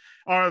 seed.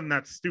 Other than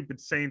that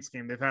stupid Saints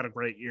game, they've had a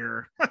great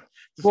year.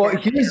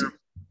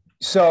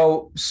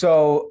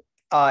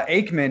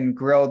 Aikman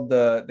grilled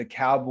the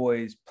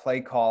Cowboys play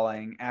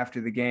calling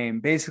after the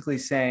game, basically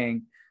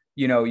saying,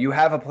 you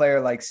have a player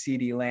like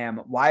CeeDee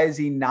Lamb. Why is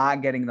he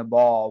not getting the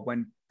ball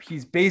when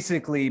he's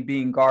basically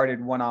being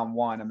guarded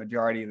one-on-one a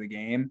majority of the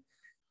game?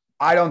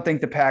 I don't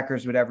think the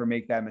Packers would ever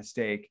make that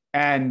mistake.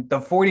 And the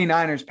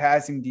 49ers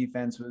passing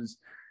defense was,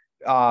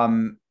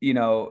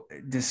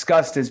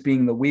 discussed as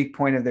being the weak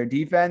point of their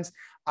defense.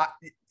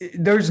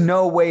 There's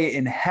no way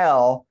in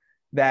hell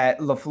that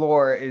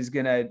LaFleur is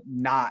going to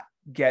not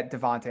get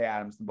Davante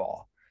Adams the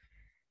ball.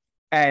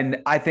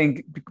 And I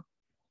think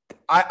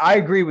I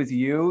agree with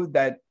you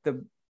that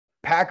the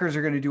Packers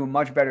are going to do a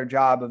much better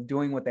job of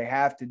doing what they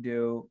have to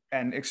do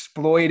and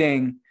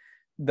exploiting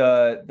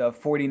the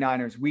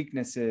 49ers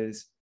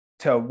weaknesses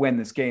to win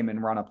this game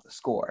and run up the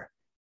score.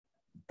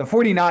 The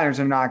 49ers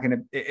are not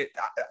going to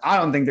I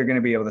don't think they're going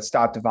to be able to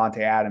stop Davante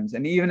Adams.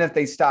 And even if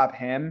they stop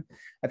him,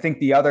 I think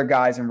the other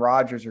guys and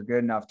Rodgers are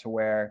good enough to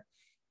where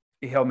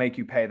he'll make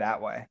you pay that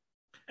way.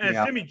 And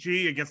it's Jimmy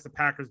G against the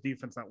Packers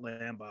defense at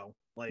Lambeau.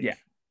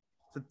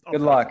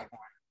 Good luck.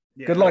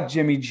 Yeah. Good luck,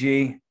 Jimmy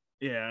G.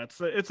 Yeah, it's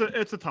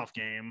a tough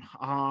game.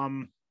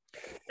 And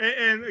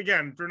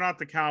again, they're not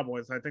the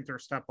Cowboys. I think they're a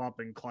step up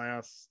in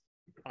class.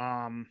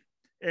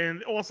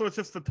 And also it's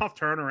just a tough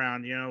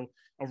turnaround.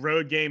 A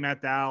road game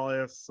at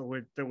Dallas,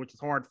 which is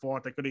hard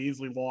fought. They could have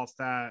easily lost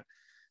that.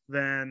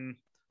 Then,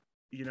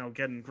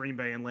 getting Green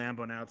Bay and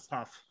Lambeau now, it's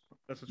tough.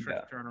 That's a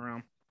tricky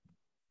turnaround.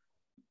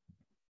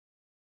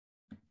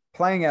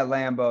 Playing at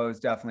Lambeau is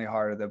definitely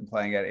harder than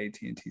playing at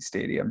AT&T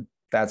Stadium.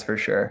 That's for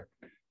sure.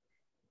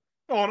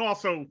 Oh, and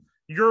also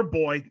your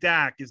boy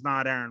Dak is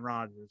not Aaron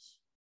Rodgers.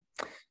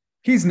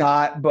 He's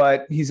not,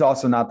 but he's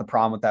also not the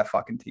problem with that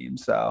fucking team.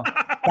 So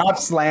stop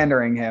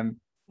slandering him.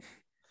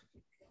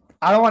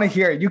 I don't want to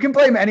hear it. You can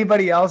blame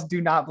anybody else. Do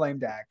not blame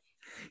Dak.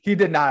 He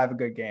did not have a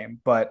good game,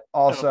 but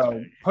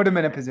also put him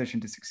in a position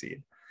to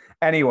succeed.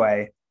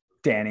 Anyway,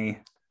 Danny.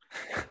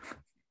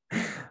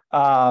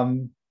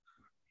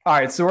 All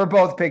right, so we're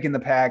both picking the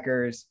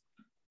Packers.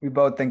 We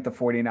both think the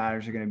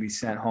 49ers are going to be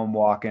sent home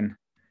walking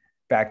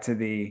back to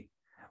the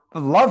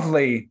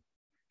lovely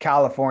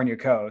California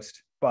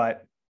coast,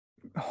 but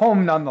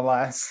home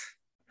nonetheless.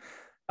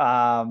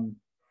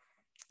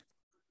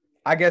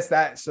 I guess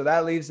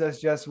that leaves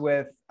us just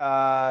with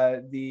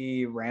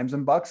the Rams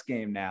and Bucks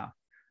game now,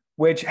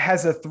 which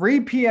has a 3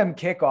 p.m.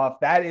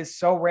 kickoff. That is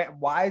so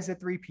why is it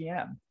 3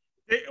 p.m.?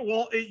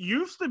 It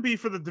used to be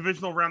for the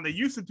divisional round. They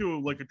used to do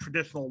like a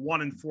traditional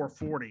 1 and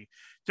 4:40.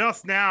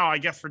 Just now, I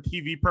guess for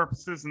TV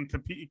purposes and to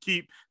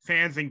keep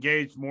fans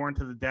engaged more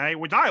into the day,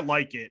 which I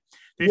like it.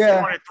 They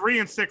started 3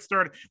 and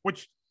 6:30,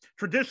 which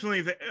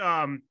traditionally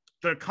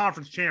the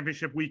conference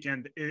championship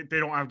weekend, they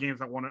don't have games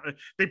that want to.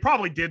 They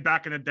probably did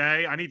back in the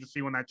day. I need to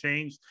see when that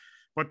changed.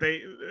 But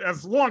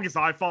as long as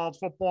I followed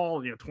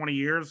football, 20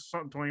 years,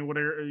 20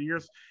 whatever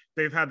years,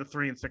 they've had the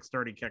 3 and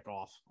 6:30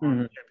 kickoff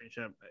on the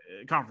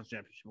conference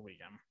championship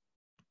weekend.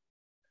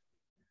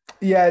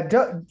 Yeah,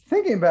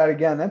 thinking about it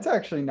again, that's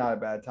actually not a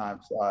bad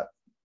time slot.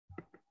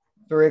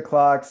 3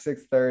 o'clock,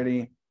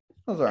 6:30.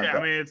 Those aren't bad.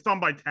 I mean, it's done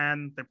by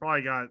 10. They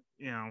probably got,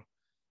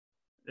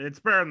 it's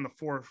better than the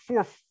 4.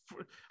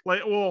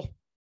 Like, well,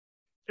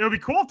 it would be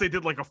cool if they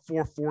did like a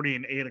 4:40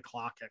 and 8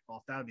 o'clock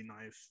kickoff. That would be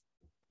nice.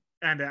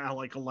 And at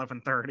like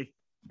 11:30.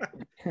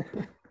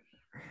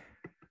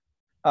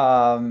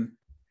 All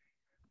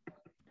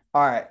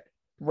right.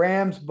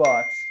 Rams,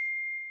 Bucks.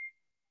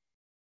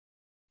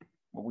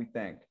 What we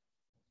think?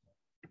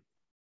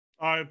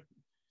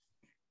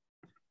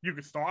 You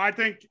could start. I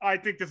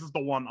think this is the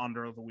one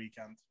under of the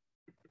weekend.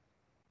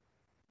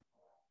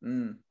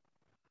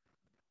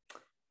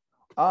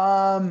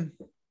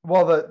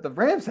 Well, the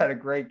Rams had a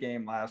great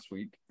game last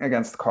week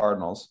against the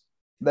Cardinals.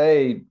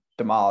 They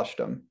demolished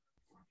them.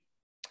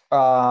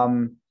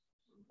 Tom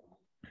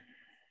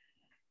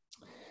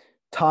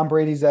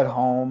Brady's at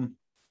home.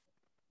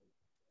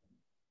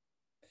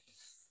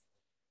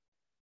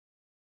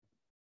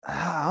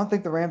 I don't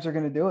think the Rams are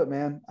going to do it,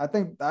 man. I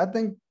think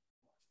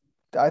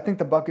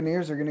the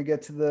Buccaneers are going to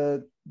get to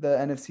the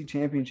NFC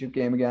Championship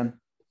game again.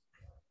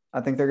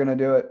 I think they're going to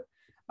do it.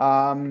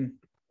 I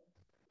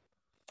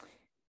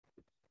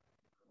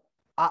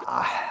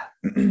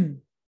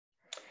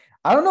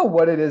I don't know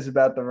what it is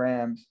about the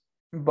Rams,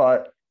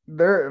 but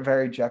they're a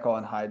very Jekyll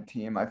and Hyde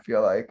team, I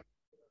feel like.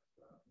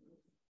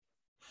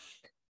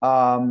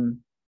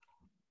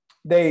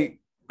 They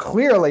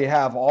clearly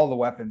have all the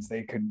weapons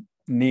they could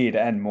need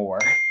and more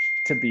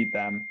to beat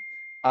them.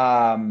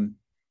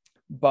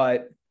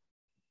 But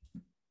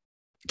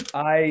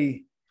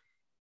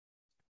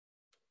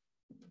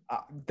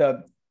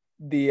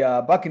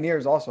the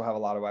Buccaneers also have a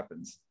lot of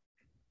weapons.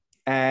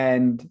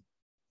 And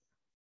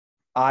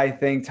I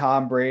think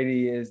Tom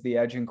Brady is the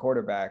edging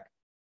quarterback.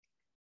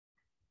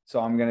 So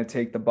I'm going to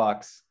take the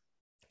Bucs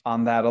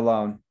on that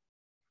alone.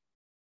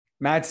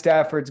 Matt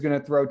Stafford's going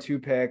to throw 2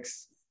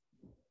 picks.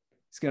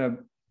 It's going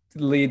to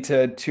lead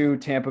to 2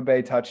 Tampa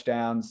Bay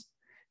touchdowns.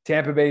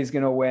 Tampa Bay is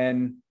going to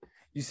win.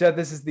 You said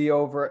this is the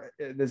over.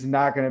 This is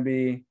not going to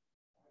be.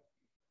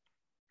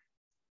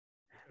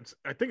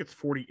 I think it's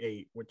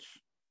 48,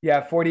 which.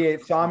 Yeah,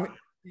 48. So I'm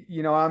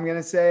going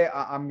to say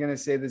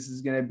this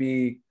is going to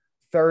be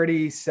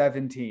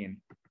 30-17.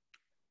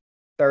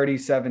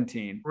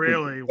 30-17.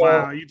 Really?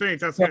 Wow. You think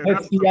that's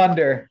the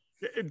under?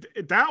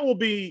 That will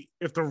be,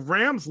 if the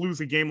Rams lose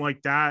a game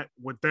like that,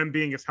 with them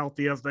being as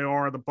healthy as they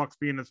are, the Bucs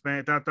being as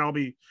bad, that'll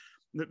be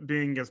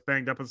being as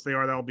banged up as they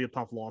are. That'll be a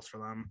tough loss for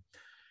them.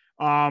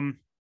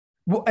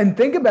 Well, and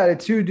think about it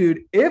too,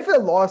 dude. If a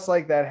loss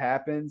like that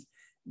happens,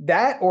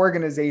 that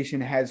organization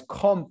has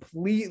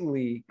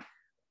completely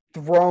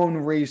thrown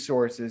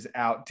resources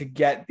out to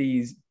get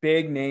these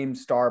big name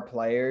star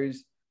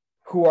players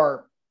who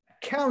are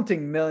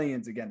counting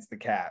millions against the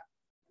cap.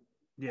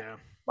 Yeah.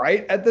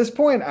 Right at this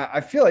point,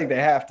 I feel like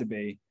they have to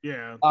be.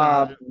 Yeah.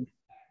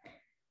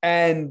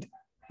 And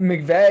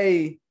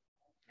McVay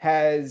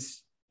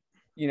has,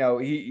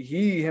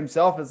 he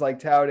himself is like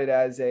touted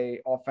as a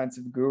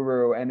offensive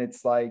guru, and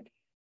it's like,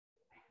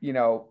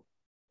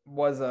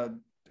 was the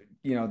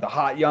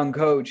hot young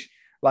coach.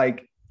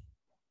 Like,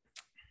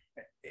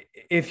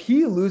 if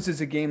he loses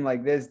a game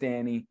like this,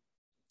 Danny,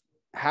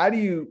 at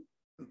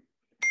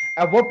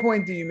what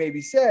point do you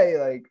maybe say,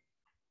 like,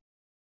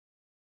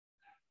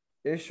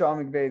 is Sean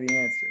McVay the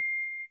answer?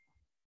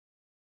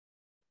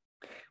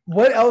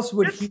 What else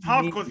would he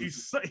tough because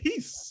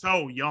he's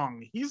so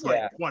young. He's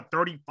like, what,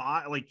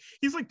 35? Like,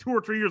 he's like 2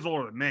 or 3 years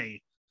older than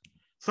me.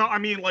 So, I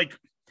mean, like,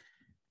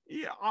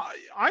 yeah,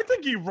 I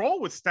think you roll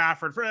with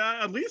Stafford for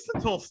at least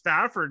until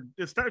Stafford,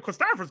 because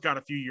Stafford's got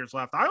a few years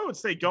left. I would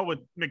say go with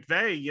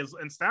McVay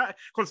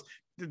because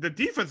the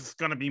defense is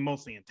going to be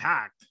mostly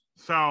intact.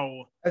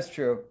 So that's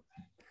true.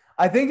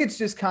 I think it's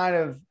just kind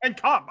of, and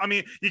Kupp. I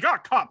mean, you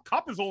got Kupp.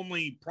 Kupp is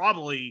only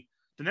probably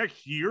the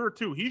next year or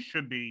two. He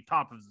should be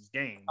top of his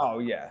game. Oh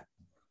yeah.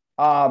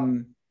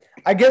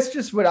 I guess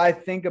just what I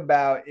think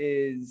about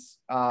is,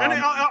 and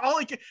I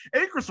like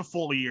Akers a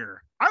full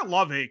year. I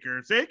love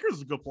Akers. Akers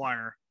is a good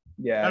player.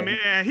 Yeah, I mean,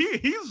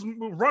 he's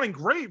running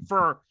great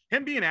for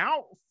him being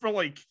out for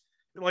like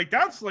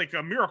that's like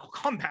a miracle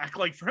comeback.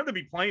 Like, for him to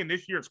be playing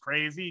this year is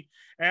crazy.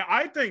 And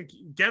I think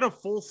get a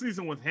full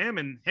season with him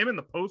in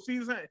the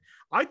postseason.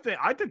 I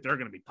think they're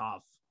going to be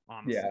tough.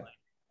 Honestly.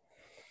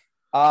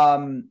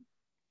 Yeah.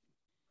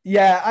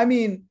 Yeah. I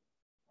mean,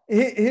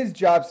 his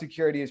job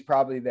security is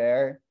probably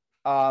there.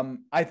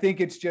 I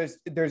think it's just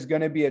there's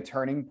going to be a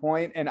turning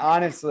point, and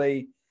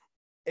honestly,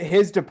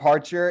 his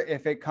departure,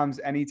 if it comes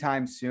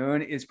anytime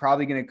soon, is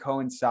probably going to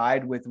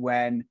coincide with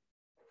when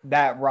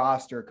that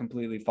roster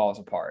completely falls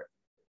apart,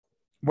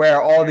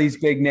 where all these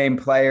big name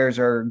players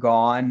are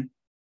gone,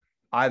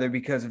 either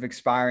because of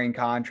expiring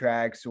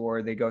contracts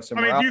or they go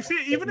somewhere else. Do you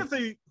see, even if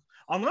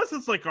unless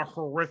it's like a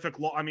horrific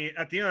loss, I mean,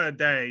 at the end of the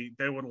day,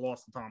 they would have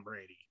lost to Tom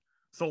Brady.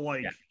 So,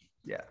 like,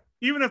 yeah.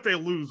 Even if they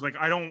lose, like,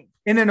 I don't.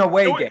 In an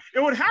away game.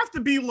 It would have to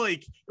be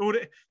like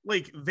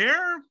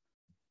their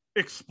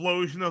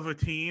explosion of a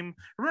team.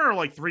 Remember,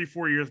 like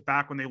 3-4 years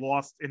back when they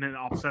lost in an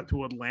upset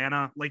to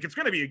Atlanta? Like, it's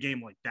going to be a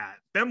game like that.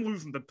 Them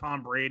losing to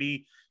Tom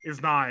Brady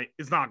is not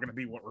going to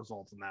be what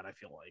results in that. I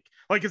feel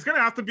like it's going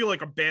to have to be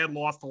like a bad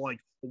loss to like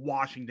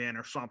Washington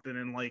or something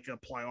in like a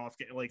playoff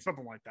game, like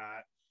something like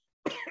that,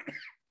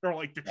 or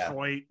like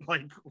Detroit,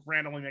 like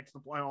randomly makes the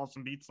playoffs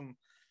and beats them,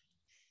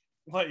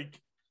 like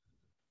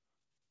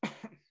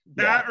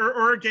that,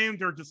 or a game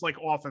they're just like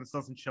offense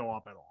doesn't show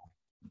up at all.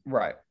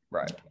 Right.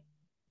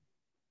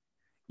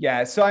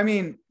 Yeah, so I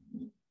mean,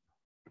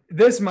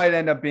 this might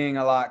end up being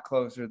a lot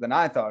closer than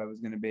I thought it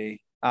was going to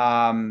be.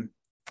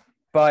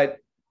 But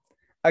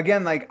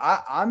again, like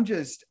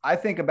I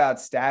think about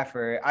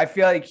Stafford. I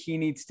feel like he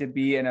needs to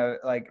be in a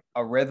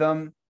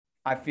rhythm.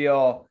 I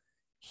feel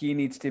he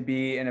needs to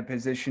be in a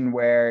position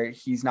where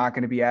he's not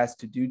going to be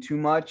asked to do too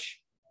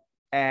much.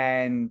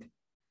 And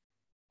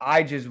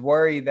I just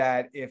worry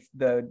that if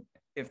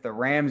the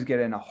Rams get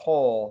in a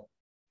hole,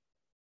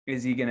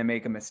 is he going to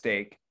make a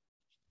mistake?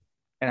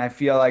 And I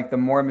feel like the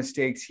more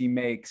mistakes he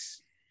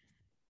makes,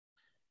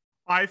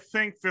 I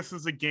think this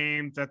is a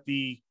game that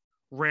the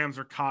Rams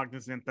are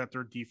cognizant that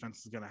their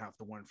defense is going to have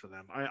to win for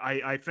them.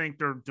 I think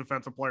their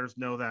defensive players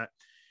know that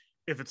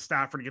if it's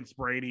Stafford against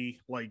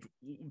Brady, like,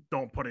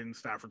 don't put it in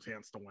Stafford's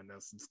hands to win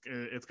this.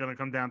 It's going to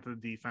come down to the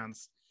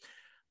defense.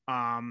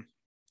 I'll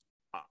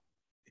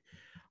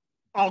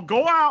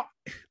go out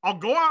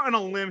on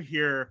a limb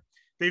here.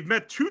 They've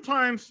met 2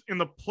 times in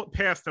the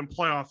past in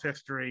playoff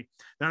history.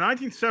 The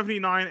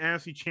 1979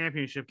 NFC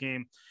Championship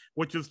game,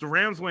 which is the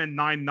Rams win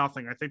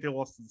 9-0. I think they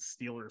lost to the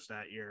Steelers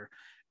that year.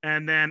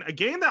 And then a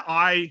game that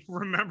I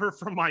remember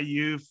from my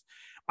youth,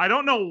 I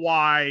don't know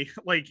why.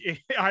 Like,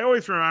 I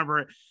always remember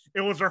it.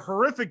 It was a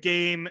horrific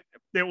game.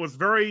 It's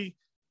the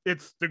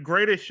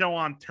greatest show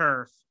on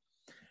turf.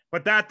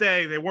 But that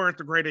day, they weren't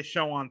the greatest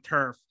show on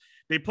turf.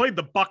 They played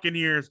the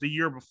Buccaneers the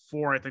year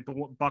before. I think the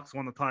Bucs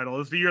won the title. It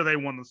was the year they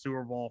won the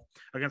Super Bowl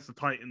against the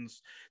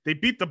Titans. They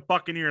beat the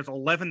Buccaneers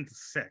 11-6.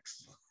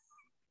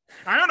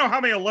 I don't know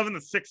how many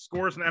 11-6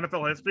 scores in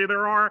NFL history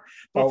there are,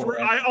 but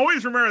I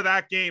always remember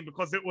that game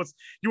because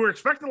you were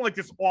expecting like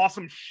this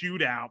awesome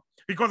shootout.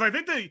 Because I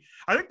think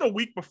the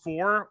week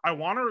before, I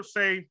want to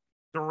say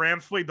the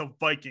Rams played the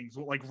Vikings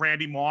with like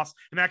Randy Moss,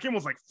 and that game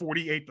was like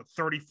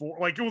 48-34.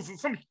 Like, it was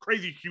some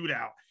crazy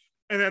shootout.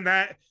 And then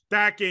that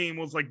game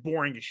was like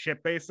boring as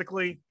shit,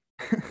 basically.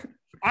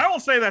 I will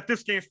say that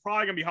this game is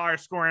probably going to be higher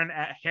scoring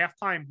at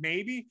halftime,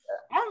 maybe.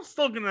 I'm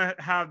still going to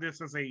have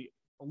this as a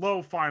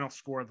low final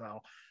score,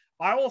 though.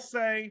 I will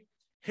say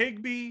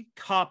Higbee,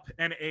 Kupp,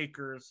 and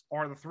Akers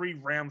are the 3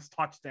 Rams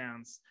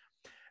touchdowns.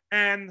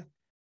 And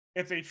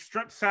it's a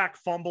strip sack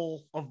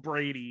fumble of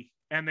Brady,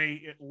 and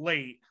they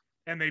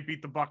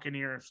beat the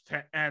Buccaneers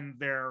to end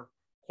their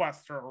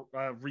quest for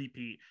a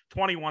repeat,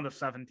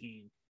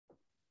 21-17.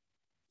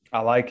 I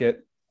like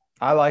it.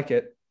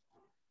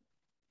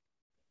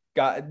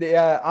 God,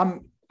 yeah,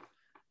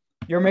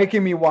 you're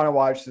making me want to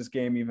watch this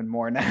game even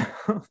more now.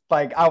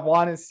 Like, I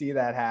want to see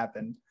that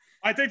happen.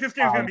 I think this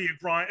game's going to be a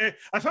grind,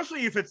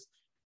 especially if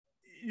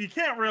you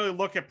can't really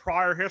look at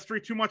prior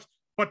history too much,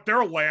 but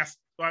their last,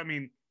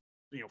 40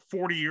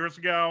 years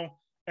ago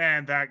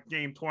and that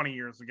game 20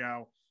 years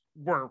ago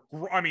were,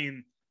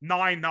 9-0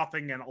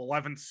 and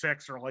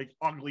 11-6 are like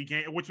ugly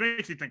game, which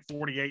makes you think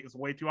 48 is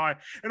way too high.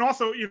 And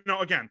also,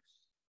 again,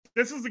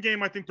 this is the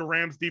game I think the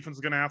Rams defense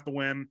is going to have to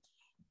win.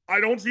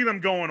 I don't see them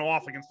going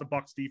off against the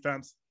Bucs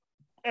defense.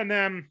 And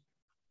then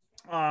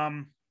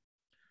I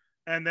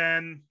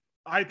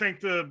think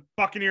the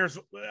Buccaneers,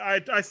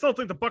 I still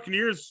think the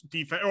Buccaneers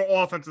defense or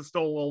offense is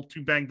still a little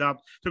too banged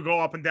up to go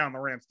up and down the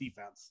Rams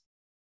defense.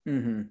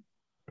 Mm-hmm.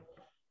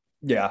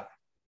 Yeah.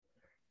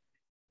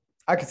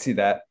 I could see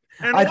that.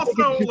 And I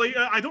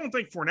don't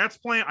think Fournette's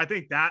playing. I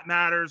think that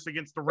matters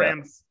against the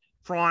Rams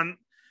front.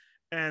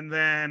 And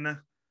then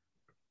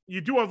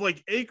you do have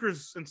like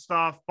Akers and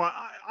stuff, but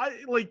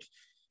I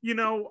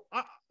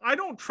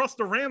don't trust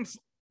the Rams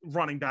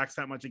running backs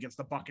that much against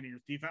the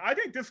Buccaneers defense. I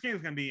think this game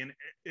is going to be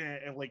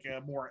like a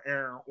more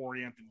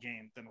air-oriented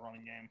game than a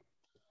running game.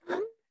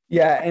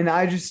 Yeah, and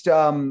I just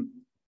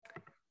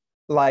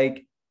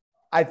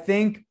I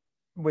think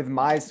with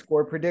my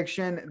score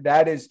prediction,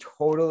 that is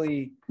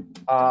totally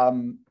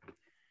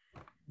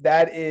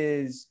that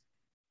is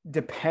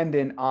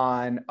dependent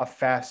on a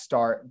fast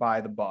start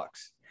by the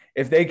Bucs.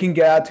 If they can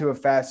get out to a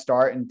fast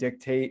start and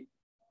dictate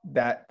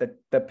that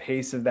the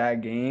pace of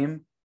that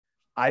game,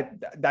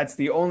 that's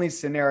the only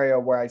scenario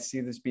where I see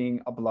this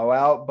being a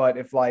blowout. But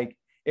if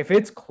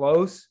it's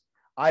close,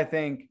 I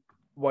think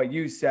what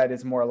you said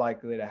is more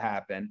likely to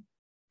happen.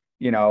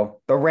 The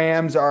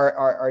Rams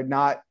are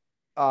not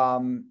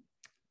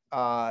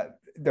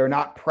they're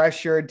not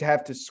pressured to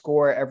have to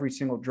score every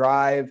single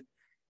drive,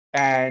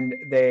 and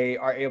they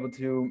are able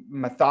to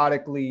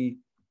methodically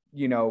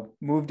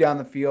move down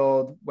the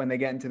field when they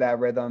get into that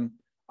rhythm.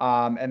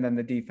 And then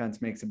the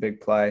defense makes a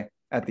big play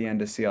at the end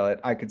to seal it.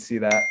 I could see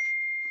that.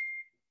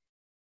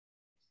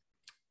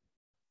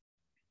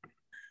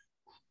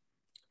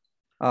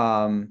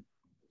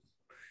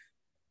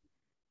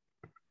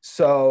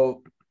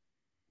 So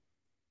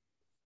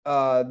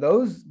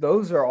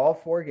those are all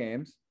 4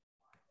 games,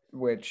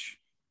 which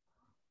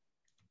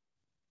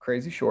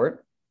crazy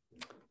short.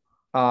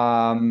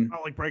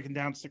 Not like breaking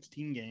down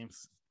 16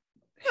 games.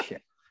 Yeah,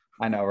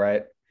 I know,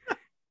 right?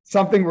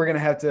 Something we're gonna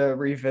have to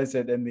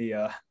revisit in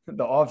the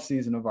off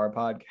season of our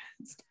podcast.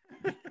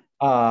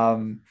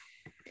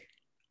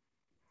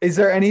 Is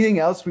there anything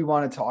else we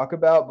want to talk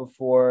about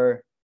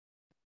before?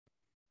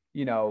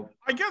 I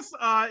guess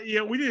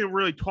we didn't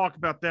really talk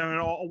about them at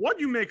all. What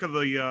do you make of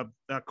the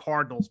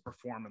Cardinals'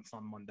 performance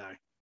on Monday?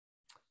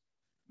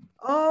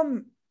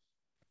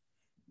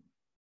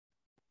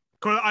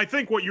 Because I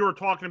think what you were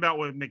talking about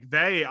with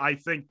McVay, I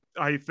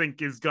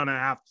think is gonna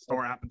have to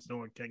start happening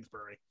soon in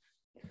Kingsbury.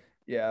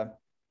 Yeah.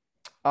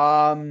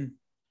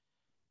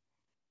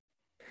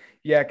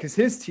 Yeah, because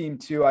his team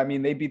too. I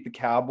mean, they beat the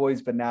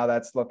Cowboys, but now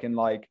that's looking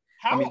like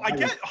How mean, I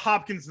get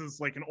Hopkins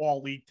is like an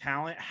all-league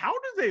talent. How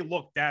do they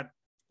look that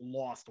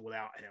lost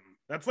without him?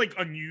 That's like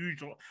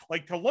unusual.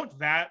 Like to look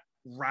that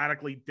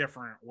radically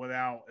different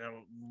without a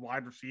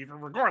wide receiver,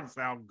 regardless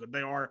of how good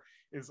they are,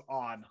 is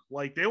odd.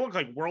 Like they look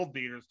like world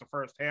beaters the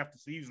first half of the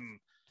season,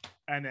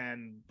 and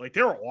then like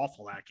they were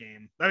awful that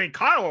game. I mean,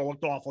 Kyler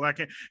looked awful that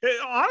game.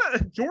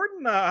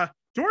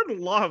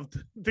 Jordan loved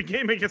the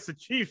game against the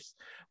Chiefs.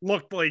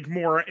 Looked like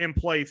more in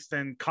place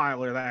than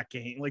Kyler that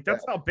game. Like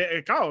that's how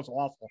big Kyler was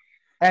awful.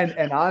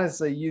 And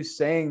honestly, you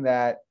saying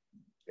that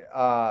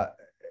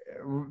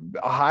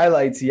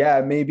highlights,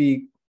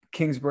 maybe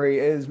Kingsbury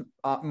is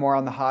more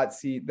on the hot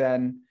seat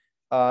than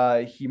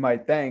he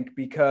might think,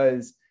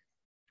 because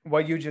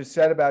what you just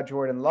said about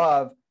Jordan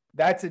Love,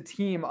 that's a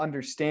team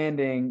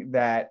understanding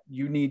that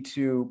you need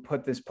to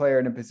put this player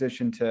in a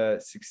position to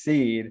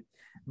succeed,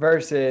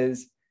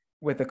 versus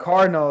with the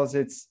Cardinals,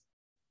 it's,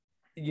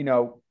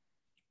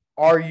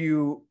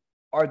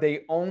 are they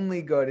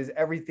only good? Is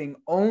everything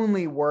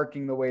only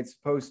working the way it's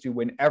supposed to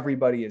when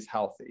everybody is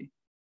healthy?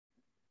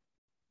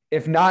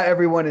 If not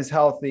everyone is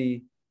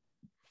healthy,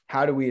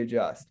 how do we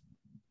adjust?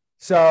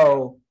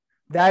 So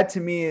that to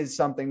me is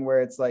something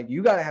where it's like,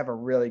 you got to have a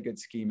really good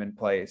scheme in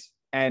place.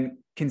 And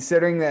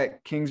considering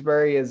that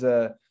Kingsbury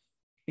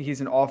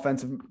he's an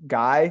offensive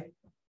guy,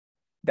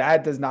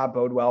 that does not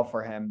bode well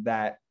for him.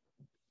 That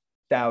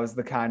was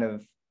the kind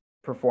of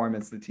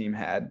performance the team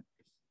had.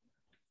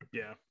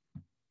 Yeah.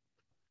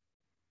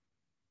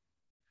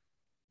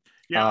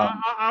 Yeah,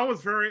 I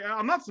was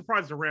I'm not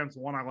surprised the Rams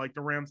won. I like the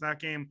Rams that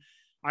game.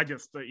 I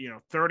just,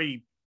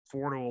 34-11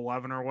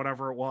 or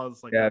whatever it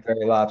was. Like,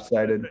 very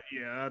lopsided.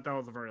 Yeah, that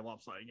was a very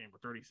lopsided game for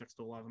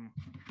 36-11.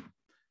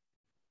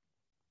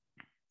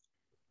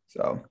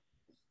 So,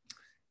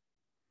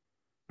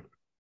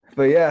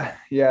 but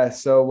yeah.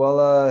 So,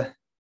 well,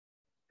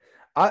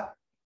 I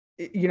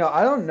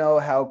don't know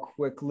how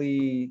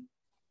quickly,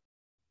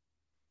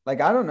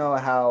 like, I don't know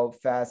how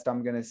fast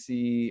I'm going to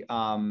see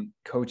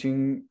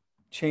coaching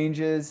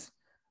changes.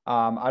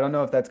 I don't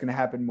know if that's going to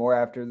happen more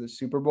after the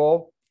Super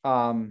Bowl.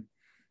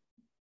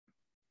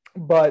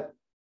 But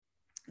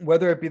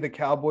whether it be the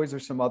Cowboys or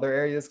some other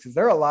areas, because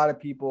there are a lot of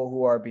people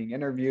who are being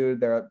interviewed.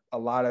 There are a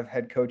lot of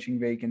head coaching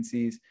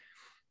vacancies.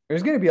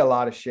 There's going to be a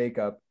lot of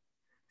shakeup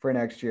for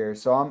next year.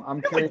 So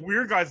I'm curious. Like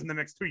weird guys in the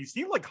mix too. You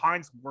see like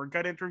Hines Ward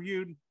got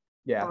interviewed.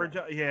 Yeah.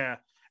 Yeah.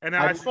 And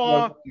then I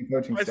saw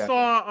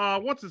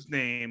what's his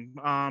name?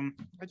 I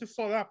just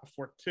saw that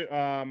before too.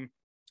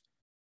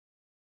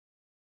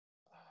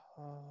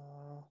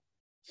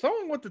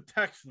 Someone with the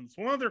Texans,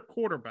 one of their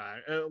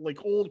quarterback,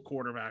 like old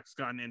quarterbacks,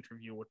 got an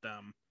interview with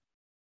them.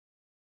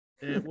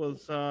 It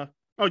was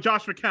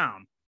Josh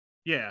McCown.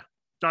 Yeah,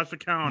 Josh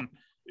McCown.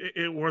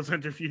 It was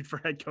interviewed for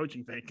head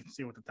coaching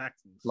vacancy with the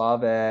Texans.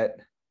 Love it.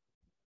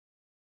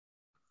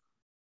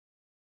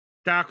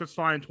 Dak was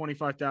fined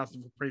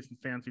 $25,000 for praising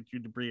fans who threw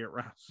debris at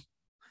refs.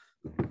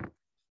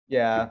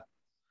 Yeah.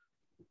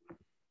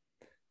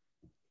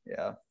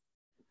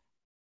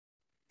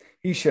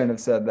 He shouldn't have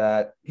said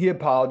that. He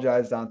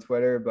apologized on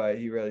Twitter, but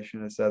he really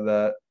shouldn't have said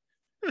that.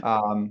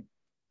 I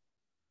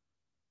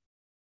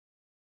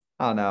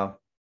don't know.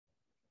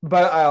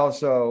 But I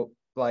also,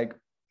 like,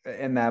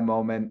 in that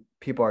moment,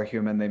 people are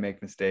human. They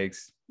make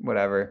mistakes,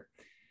 whatever.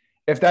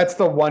 If that's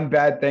the one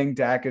bad thing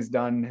Dak has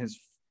done his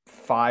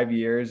 5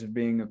 years of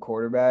being a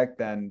quarterback,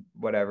 then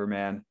whatever,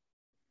 man.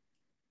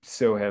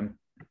 Sue him.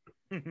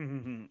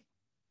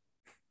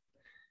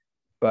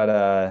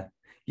 But,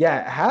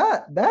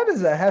 that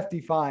is a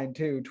hefty fine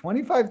too.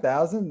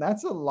 25,000.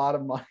 That's a lot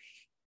of money.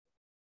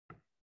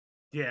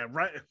 Yeah,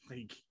 right.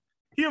 Like,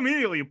 he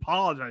immediately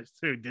apologized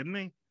too, didn't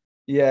he?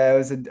 Yeah, it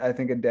was I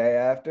think a day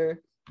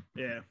after.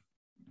 Yeah.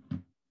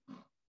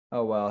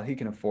 Oh well, he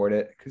can afford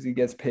it because he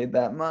gets paid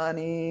that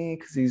money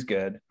because he's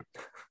good.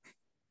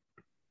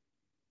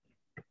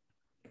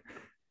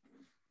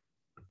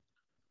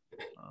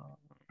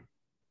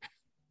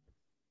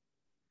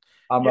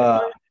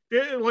 Not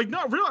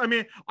really. I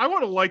mean, I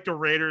would have liked the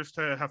Raiders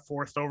to have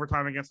forced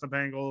overtime against the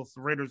Bengals.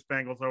 The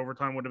Raiders-Bengals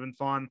overtime would have been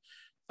fun.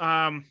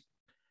 The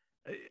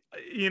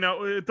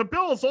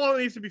Bills, all that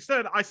needs to be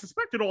said, I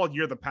suspected all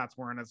year the Pats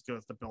weren't as good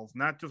as the Bills,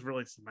 and that just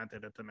really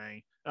cemented it to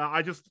me.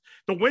 The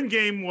win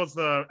game was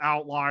the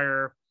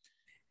outlier.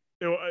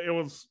 It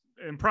was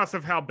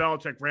impressive how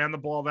Belichick ran the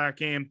ball that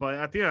game, but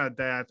at the end of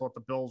the day, I thought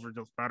the Bills were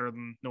just better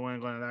than New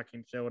England, and that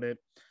game showed it.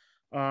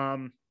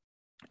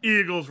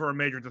 Eagles were a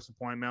major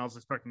disappointment. I was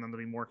expecting them to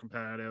be more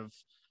competitive.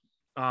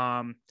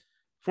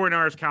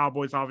 49ers,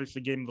 Cowboys,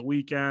 obviously game of the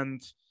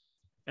weekend.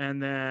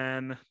 And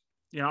then,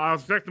 I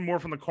was expecting more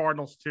from the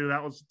Cardinals too.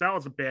 That was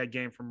a bad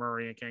game for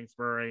Murray and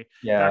Kingsbury.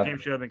 Yeah. That game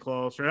should have been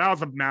closer. That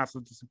was a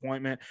massive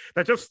disappointment.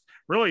 That just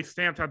really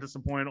stamped how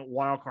disappointing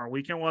wild card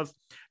weekend was.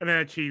 And then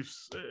the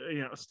Chiefs,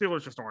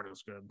 Steelers just aren't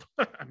as good.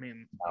 I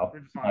mean,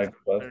 they're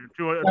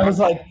two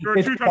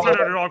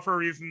touchdown underdog for a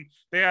reason.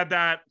 They had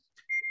that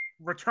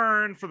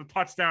return for the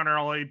touchdown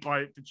early,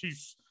 but the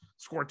Chiefs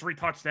scored 3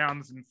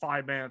 touchdowns in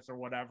 5 minutes or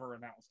whatever,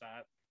 and that was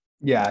that.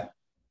 Yeah.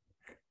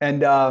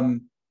 And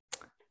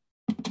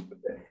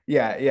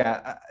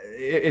Yeah.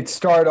 It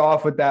started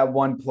off with that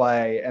one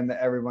play, and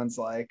everyone's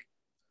like,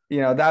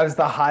 that was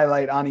the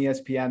highlight on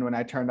ESPN when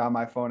I turned on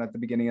my phone at the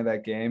beginning of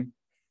that game.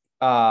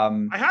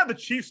 I had the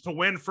Chiefs to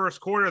win first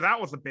quarter. That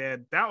was a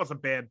bad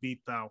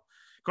beat though,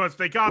 because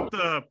they got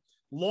the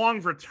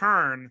long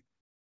return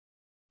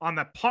on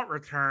that punt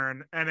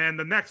return, and then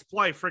the next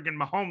play, friggin'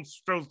 Mahomes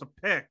throws the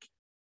pick.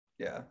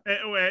 Yeah.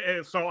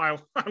 So I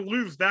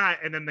lose that,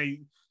 and then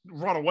they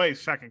run away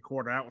second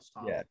quarter. That was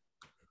tough. Yeah.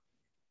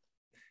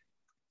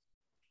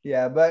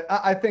 Yeah, but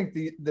I think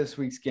this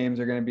week's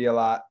games are going to be a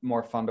lot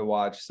more fun to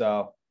watch.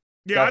 So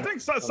yeah, I think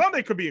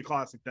Sunday could be a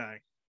classic day.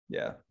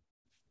 Yeah.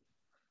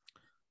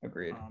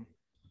 Agreed.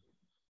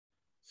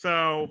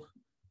 So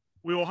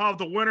we will have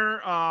the winner.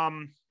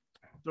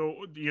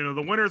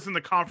 The winners in the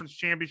conference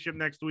championship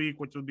next week,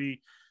 which will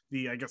be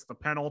the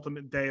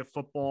penultimate day of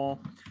football.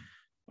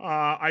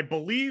 I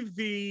believe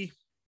the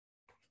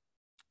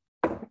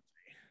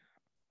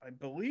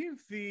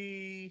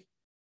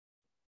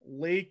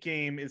late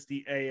game is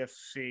the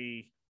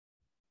AFC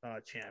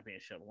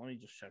championship. Let me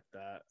just check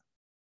that.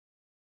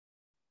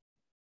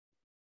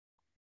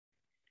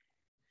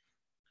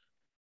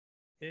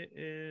 It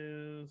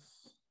is.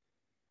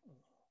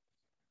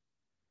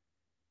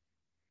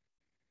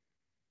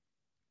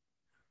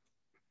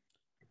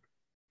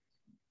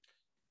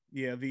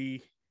 Yeah,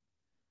 the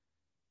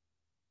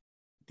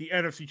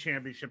NFC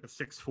Championship is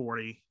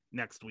 6:40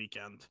 next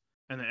weekend,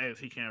 and the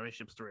AFC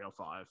Championship is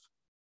 3:05.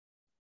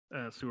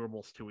 Super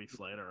Bowl's 2 weeks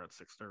later at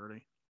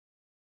 6:30.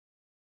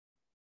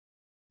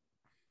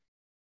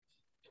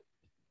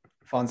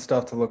 Fun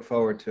stuff to look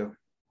forward to.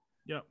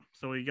 Yep.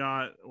 So we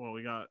got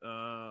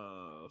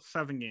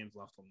 7 games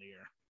left on the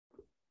year.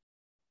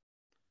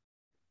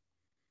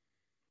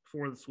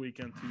 4 this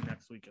weekend, 2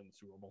 next weekend,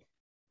 Super Bowl.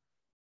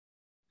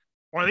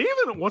 Are they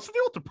even? What's the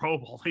deal with the Pro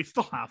Bowl? They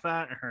still have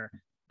that, or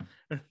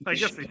I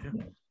guess they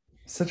do.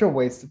 Such a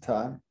waste of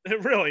time.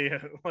 It really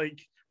is.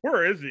 Like,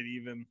 where is it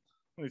even?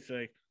 Let me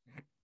see.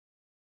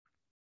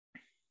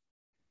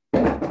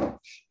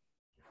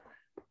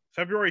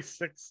 February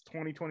 6th,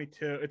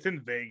 2022. It's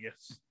in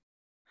Vegas.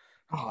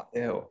 Oh,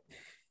 ew.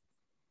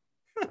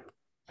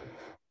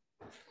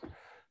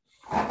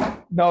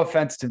 No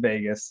offense to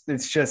Vegas.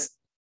 It's just,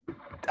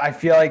 I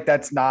feel like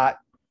that's not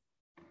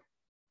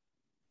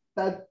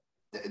that.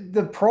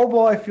 The Pro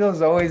Bowl, I feel,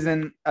 is always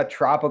in a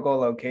tropical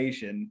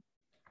location.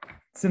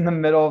 It's in the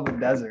middle of the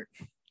desert.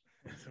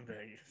 It's in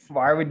Vegas.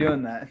 Why are we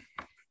doing that?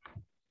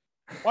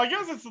 Well, I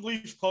guess it's at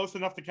least close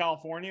enough to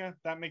California.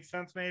 That makes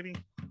sense, maybe,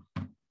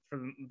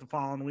 for the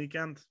following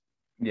weekend.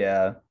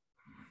 Yeah.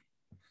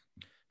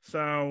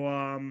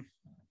 So,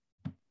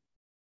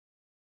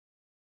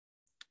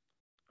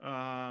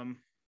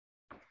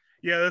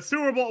 yeah, the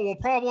Super Bowl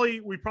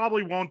we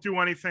probably won't do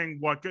anything.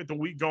 The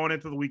week going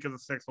into the week of the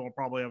 6th, we'll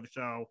probably have a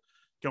show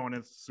going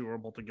into the Super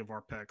Bowl to give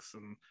our picks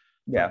and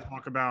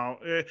talk about.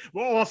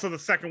 Well, also the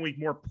second week,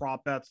 more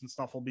prop bets and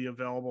stuff will be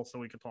available, so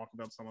we can talk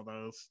about some of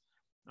those.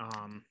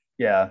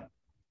 Yeah.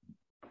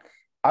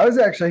 I was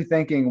actually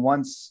thinking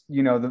once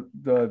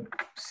the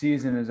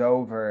season is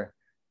over,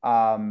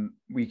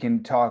 we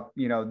can talk.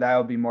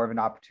 That'll be more of an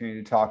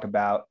opportunity to talk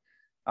about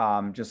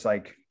just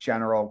like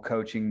general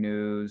coaching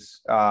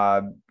news,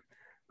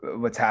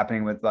 what's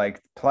happening with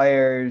like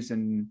players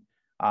and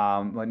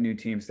what new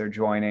teams they're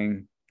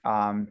joining.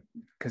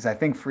 Because I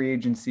think free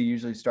agency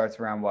usually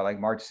starts around like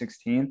March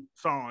 16th,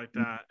 something like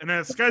that, and then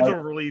a schedule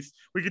release.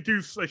 We could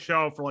do a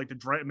show for like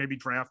maybe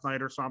draft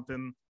night or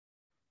something.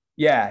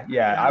 Yeah,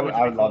 I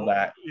would love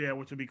that. Yeah,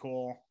 which would be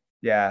cool.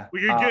 Yeah,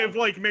 we could give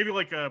maybe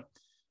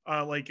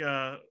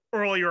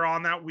earlier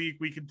on that week,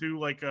 we could do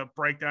like a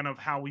breakdown of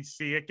how we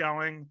see it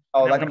going.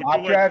 Oh, like a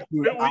mock draft?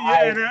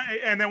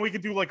 And then we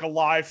could do like a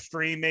live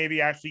stream,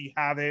 maybe actually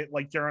have it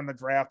like during the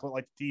draft with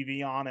like the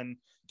TV on and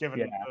giving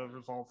the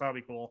results. That'd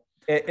be cool.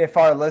 If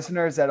our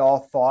listeners at all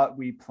thought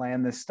we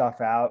planned this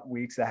stuff out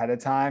weeks ahead of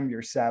time,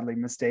 you're sadly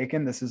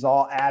mistaken. This is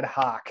all ad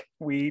hoc.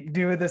 We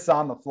do this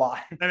on the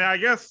fly. And I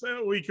guess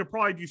we could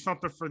probably do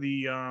something for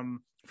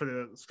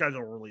the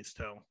schedule release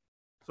too.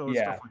 So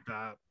stuff like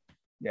that.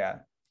 Yeah.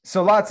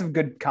 So lots of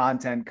good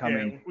content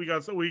coming. Yeah,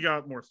 we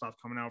got more stuff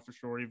coming out for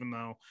sure, even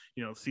though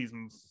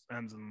season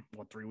ends in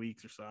 3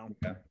 weeks or so.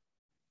 Okay.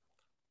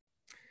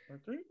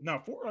 No,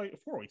 4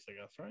 weeks, I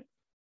guess, right?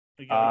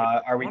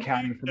 Are we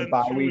counting for the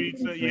bye week?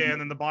 And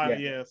then the bye.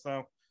 Yeah,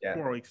 so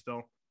 4 weeks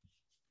still.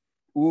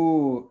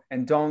 Ooh,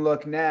 and don't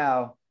look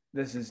now.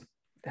 This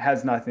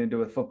has nothing to do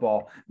with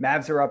football.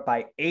 Mavs are up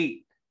by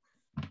 8.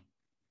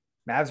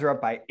 Mavs are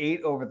up by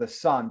 8 over the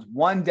Suns.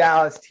 One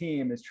Dallas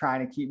team is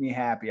trying to keep me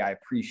happy. I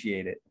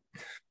appreciate it.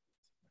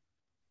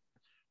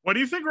 What do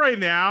you think right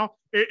now?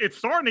 It's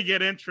starting to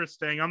get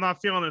interesting. I'm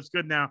not feeling as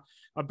good now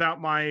about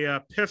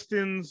my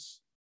Pistons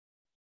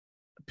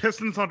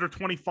under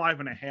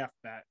 25.5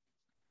 bet.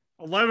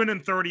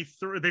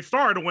 11-33. They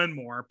started to win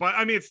more, but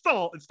I mean, it's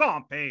still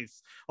on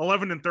pace.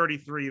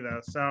 11-33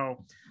 though,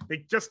 so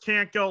they just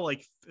can't go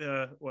like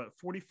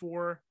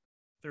 44,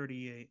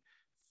 38,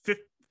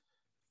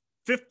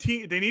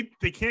 15.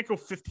 They can't go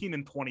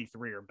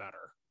 15-23 or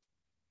better.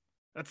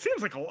 That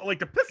seems like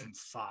the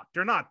Pistons suck.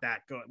 They're not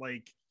that good.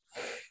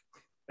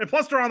 And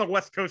plus they're on the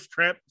West Coast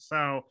trip,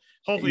 so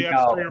hopefully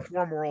that's 3 or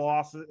 4 more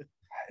losses.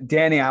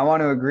 Danny, I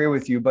want to agree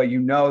with you, but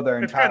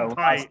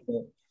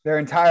their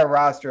entire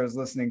roster is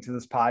listening to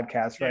this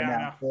podcast right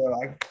now. They're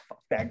like, fuck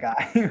that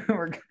guy.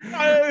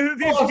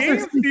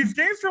 These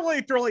games are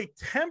they're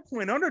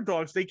 10-point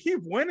underdogs. They keep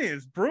winning.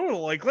 It's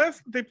brutal.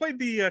 They played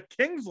the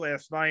Kings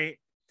last night.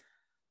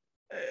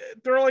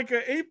 They're an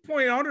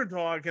 8-point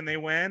underdog and they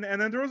win.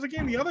 And then there was a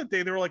game the other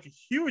day. They were a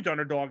huge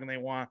underdog and they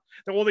won.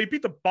 Well, they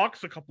beat the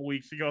Bucks a couple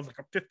weeks ago as a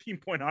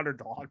 15-point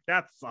underdog.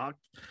 That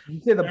sucked. Did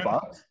you say the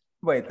Bucks?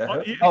 Wait,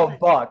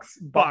 Bucks.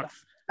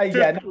 Bucks.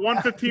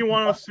 115,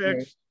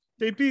 106.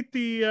 They beat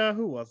the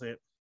who was it?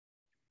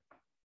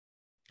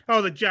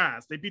 Oh, the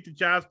Jazz. They beat the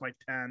Jazz by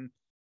 10.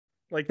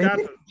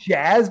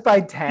 Jazz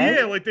by 10?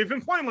 Yeah, they've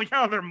been playing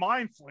out of their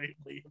minds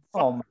lately.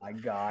 Oh my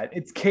god.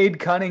 It's Cade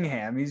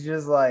Cunningham. He's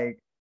just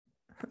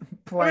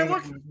playing.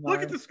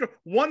 Look at the score.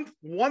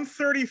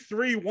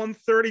 133,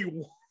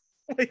 131.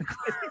 Are you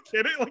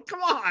kidding?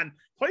 Come on.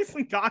 Play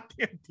some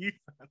goddamn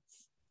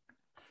defense.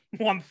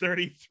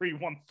 133,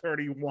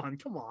 131.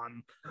 Come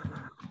on.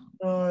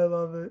 Oh, I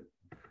love it.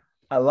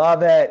 I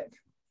love it.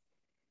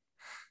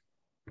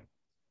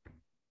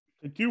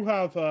 They do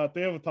have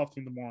they have a tough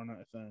team tomorrow night,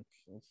 I think.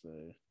 Let's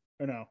see.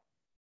 Or no.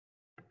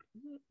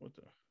 What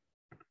the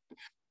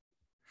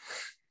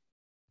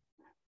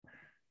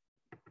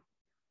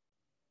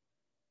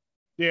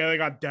Yeah, they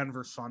got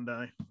Denver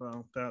Sunday.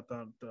 So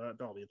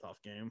that'll be a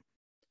tough game.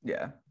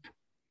 Yeah.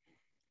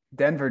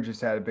 Denver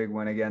just had a big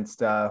win against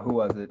who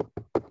was it?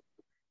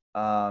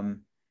 Who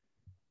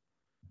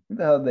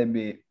the hell did they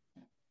beat?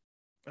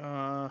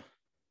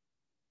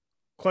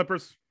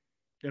 Clippers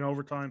in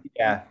overtime.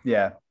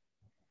 Yeah.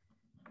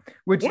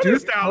 What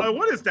is Dallas?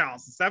 What is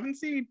Dallas? The 7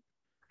 seed?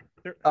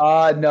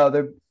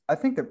 No, I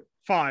think they're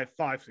 5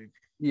 seed.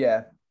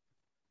 Yeah.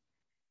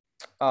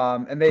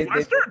 And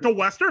the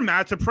Western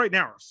matchups right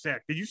now are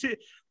sick. Did you see it?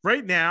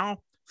 Right now?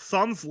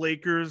 Suns,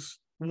 Lakers,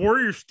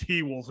 Warriors,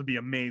 T-Wolves would be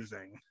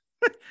amazing.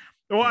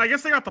 Well, I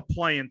guess they got the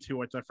play-in too,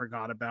 which I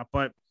forgot about.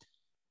 But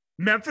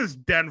Memphis,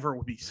 Denver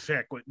would be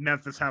sick with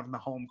Memphis having the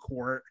home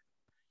court.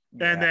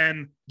 Yeah. And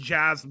then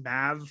Jazz,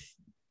 Mavs.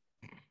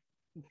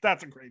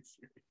 That's a great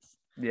series.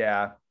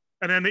 Yeah.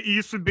 And then the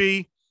East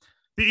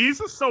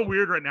is so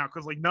weird right now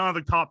because none of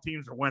the top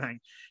teams are winning.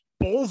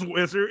 Bulls,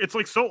 Wizards,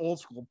 it's so old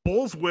school.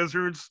 Bulls,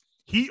 Wizards,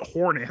 Heat,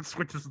 Hornets,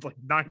 which is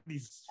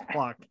 90s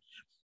fuck.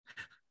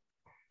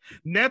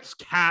 Nets,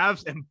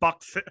 Cavs, and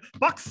Bucks,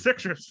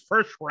 Sixers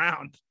first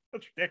round.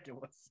 That's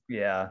ridiculous.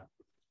 Yeah.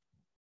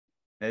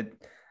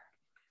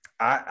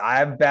 I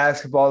have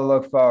basketball to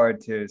look forward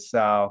to,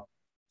 so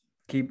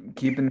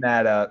keeping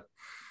that up.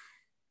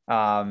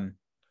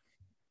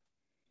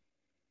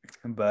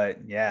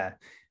 But yeah,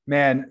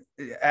 man,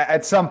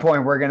 at some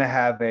point we're gonna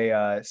have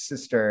a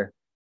sister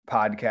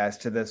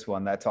podcast to this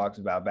one that talks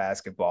about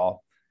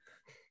basketball.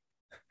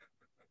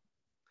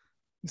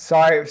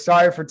 Sorry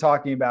for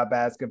talking about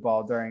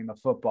basketball during the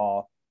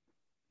football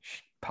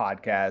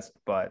podcast,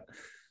 but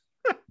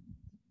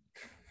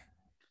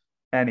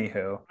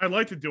anywho, I'd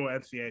like to do an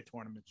NCAA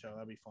tournament show.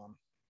 That'd be fun.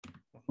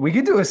 We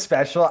could do a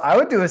special. I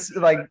would do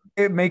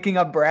making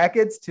up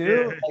brackets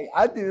too. Yeah.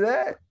 I'd do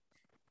that.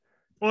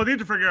 Well, I need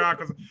to figure it out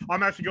because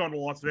I'm actually going to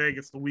Las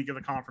Vegas the week of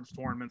the conference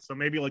tournament. So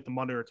maybe the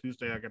Monday or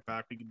Tuesday I get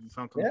back, we can do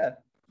something. Yeah.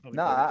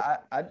 No,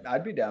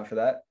 I'd be down for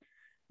that.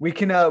 We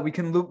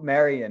can loop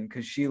Marion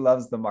because she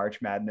loves the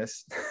March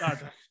Madness.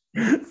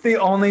 It's the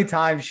only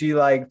time she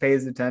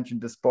pays attention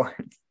to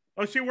sports.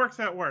 Oh, she works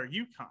at where?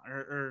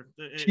 UConn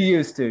she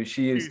used to.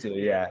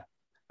 Yeah.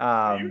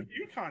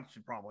 UConn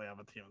should probably have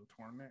a team in the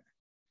tournament,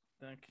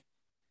 I think.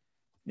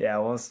 Yeah,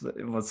 we'll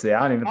see. I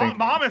don't even think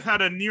Monmouth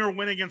had a near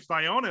win against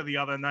Iona the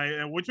other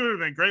night, which would have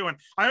been a great one.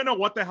 I don't know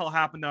what the hell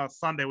happened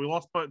Sunday. We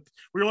lost, but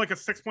we were a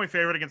 6-point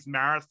favorite against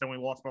Marist, and we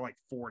lost by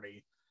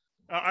 40.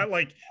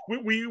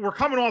 We were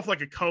coming off a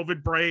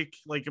COVID break.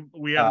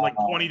 We had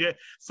 20 days,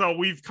 so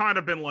we've kind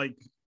of been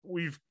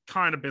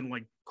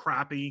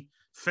crappy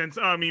since.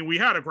 I mean, we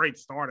had a great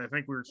start. I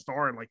think we were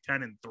starting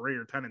 10-3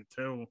 or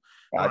 10-2.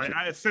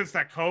 Gotcha. Since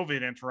that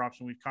COVID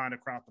interruption, we've kind of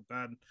crapped the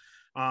bed.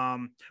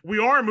 We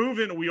are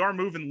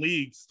moving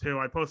leagues too.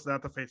 I posted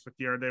that to Facebook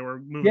the other day. We're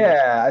moving.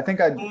 Yeah, I think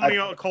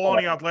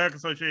Colonial Athletic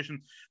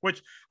Association,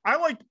 which I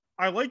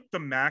like the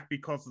MAC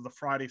because of the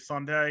Friday,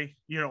 Sunday.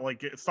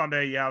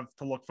 Sunday you have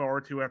to look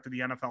forward to after the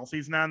NFL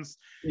season ends.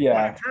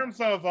 Yeah. But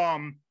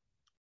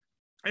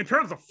in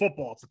terms of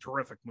football, it's a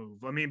terrific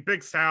move. I mean,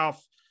 Big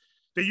South.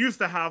 They used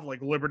to have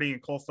Liberty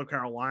and Coastal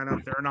Carolina.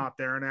 They're not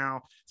there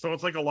now. So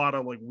it's a lot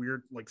of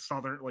weird,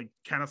 Southern,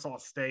 Kennesaw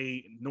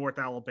State, North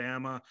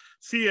Alabama,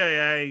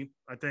 CAA.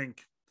 I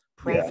think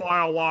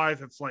profile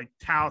wise, it's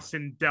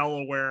Towson,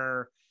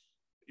 Delaware,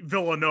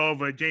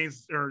 Villanova,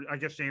 James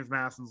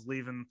Madison's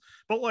leaving,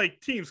 but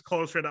teams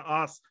closer to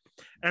us.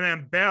 And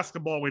then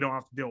basketball, we don't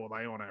have to deal with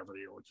Iona every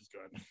year, which is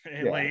good.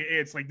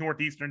 It's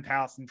Northeastern,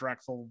 Towson,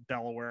 Drexel,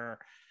 Delaware,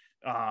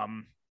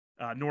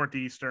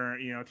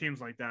 Northeastern,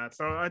 teams like that.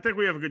 So I think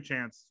we have a good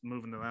chance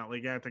moving to that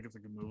league. I think it's a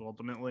good move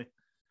ultimately.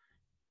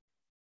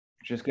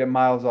 Just get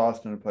Miles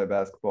Austin to play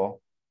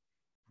basketball.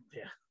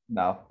 Yeah.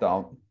 No,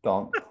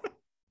 don't.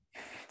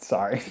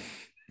 Sorry.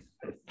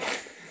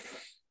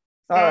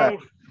 All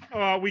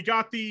right. We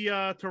got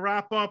the to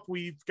wrap up.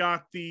 We've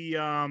got the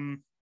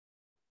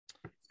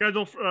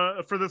schedule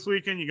for this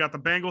weekend. You got the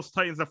Bengals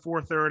Titans at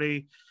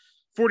 4:30,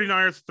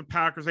 49ers the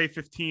Packers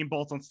 8:15,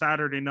 both on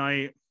Saturday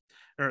night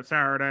or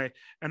Saturday,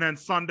 and then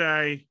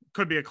Sunday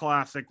could be a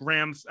classic.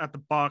 Rams at the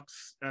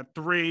Bucks at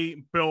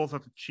 3, Bills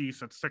at the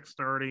Chiefs at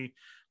 6:30.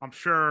 I'm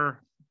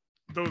sure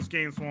those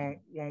games won't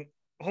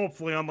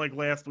hopefully, unlike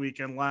last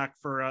weekend, lack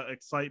for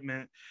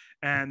excitement.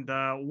 And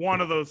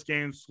one of those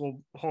games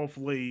will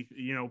hopefully,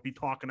 be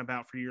talking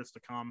about for years to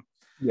come.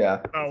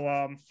 Yeah.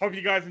 So hope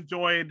you guys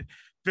enjoyed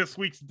this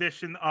week's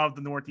edition of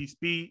the Northeast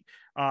Beat.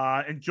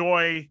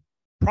 Enjoy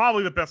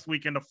probably the best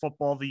weekend of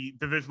football, the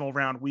divisional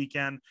round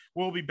weekend.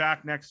 We'll be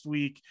back next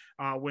week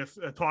with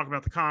talk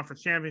about the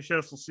conference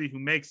championships. We'll see who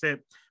makes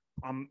it.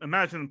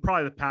 Imagine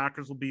probably the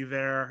Packers will be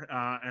there,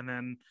 and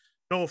then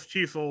Bills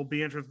Chiefs will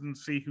be interested to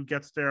see who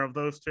gets there of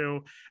those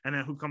two, and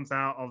then who comes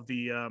out of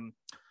the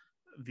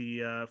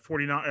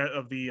 49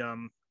 of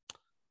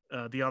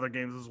the other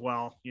games as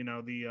well.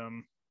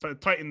 The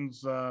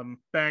Titans,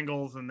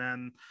 Bengals, and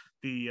then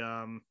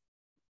the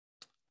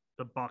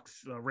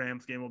Bucks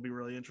Rams game will be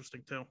really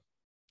interesting too.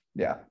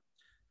 Yeah.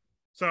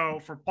 So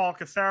for Paul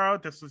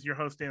Casero, this is your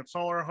host Dan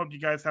Solar. Hope you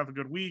guys have a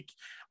good week,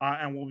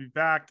 and we'll be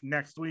back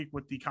next week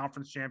with the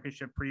conference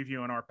championship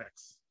preview and our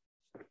picks.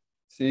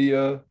 See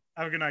ya.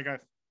 Have a good night, guys.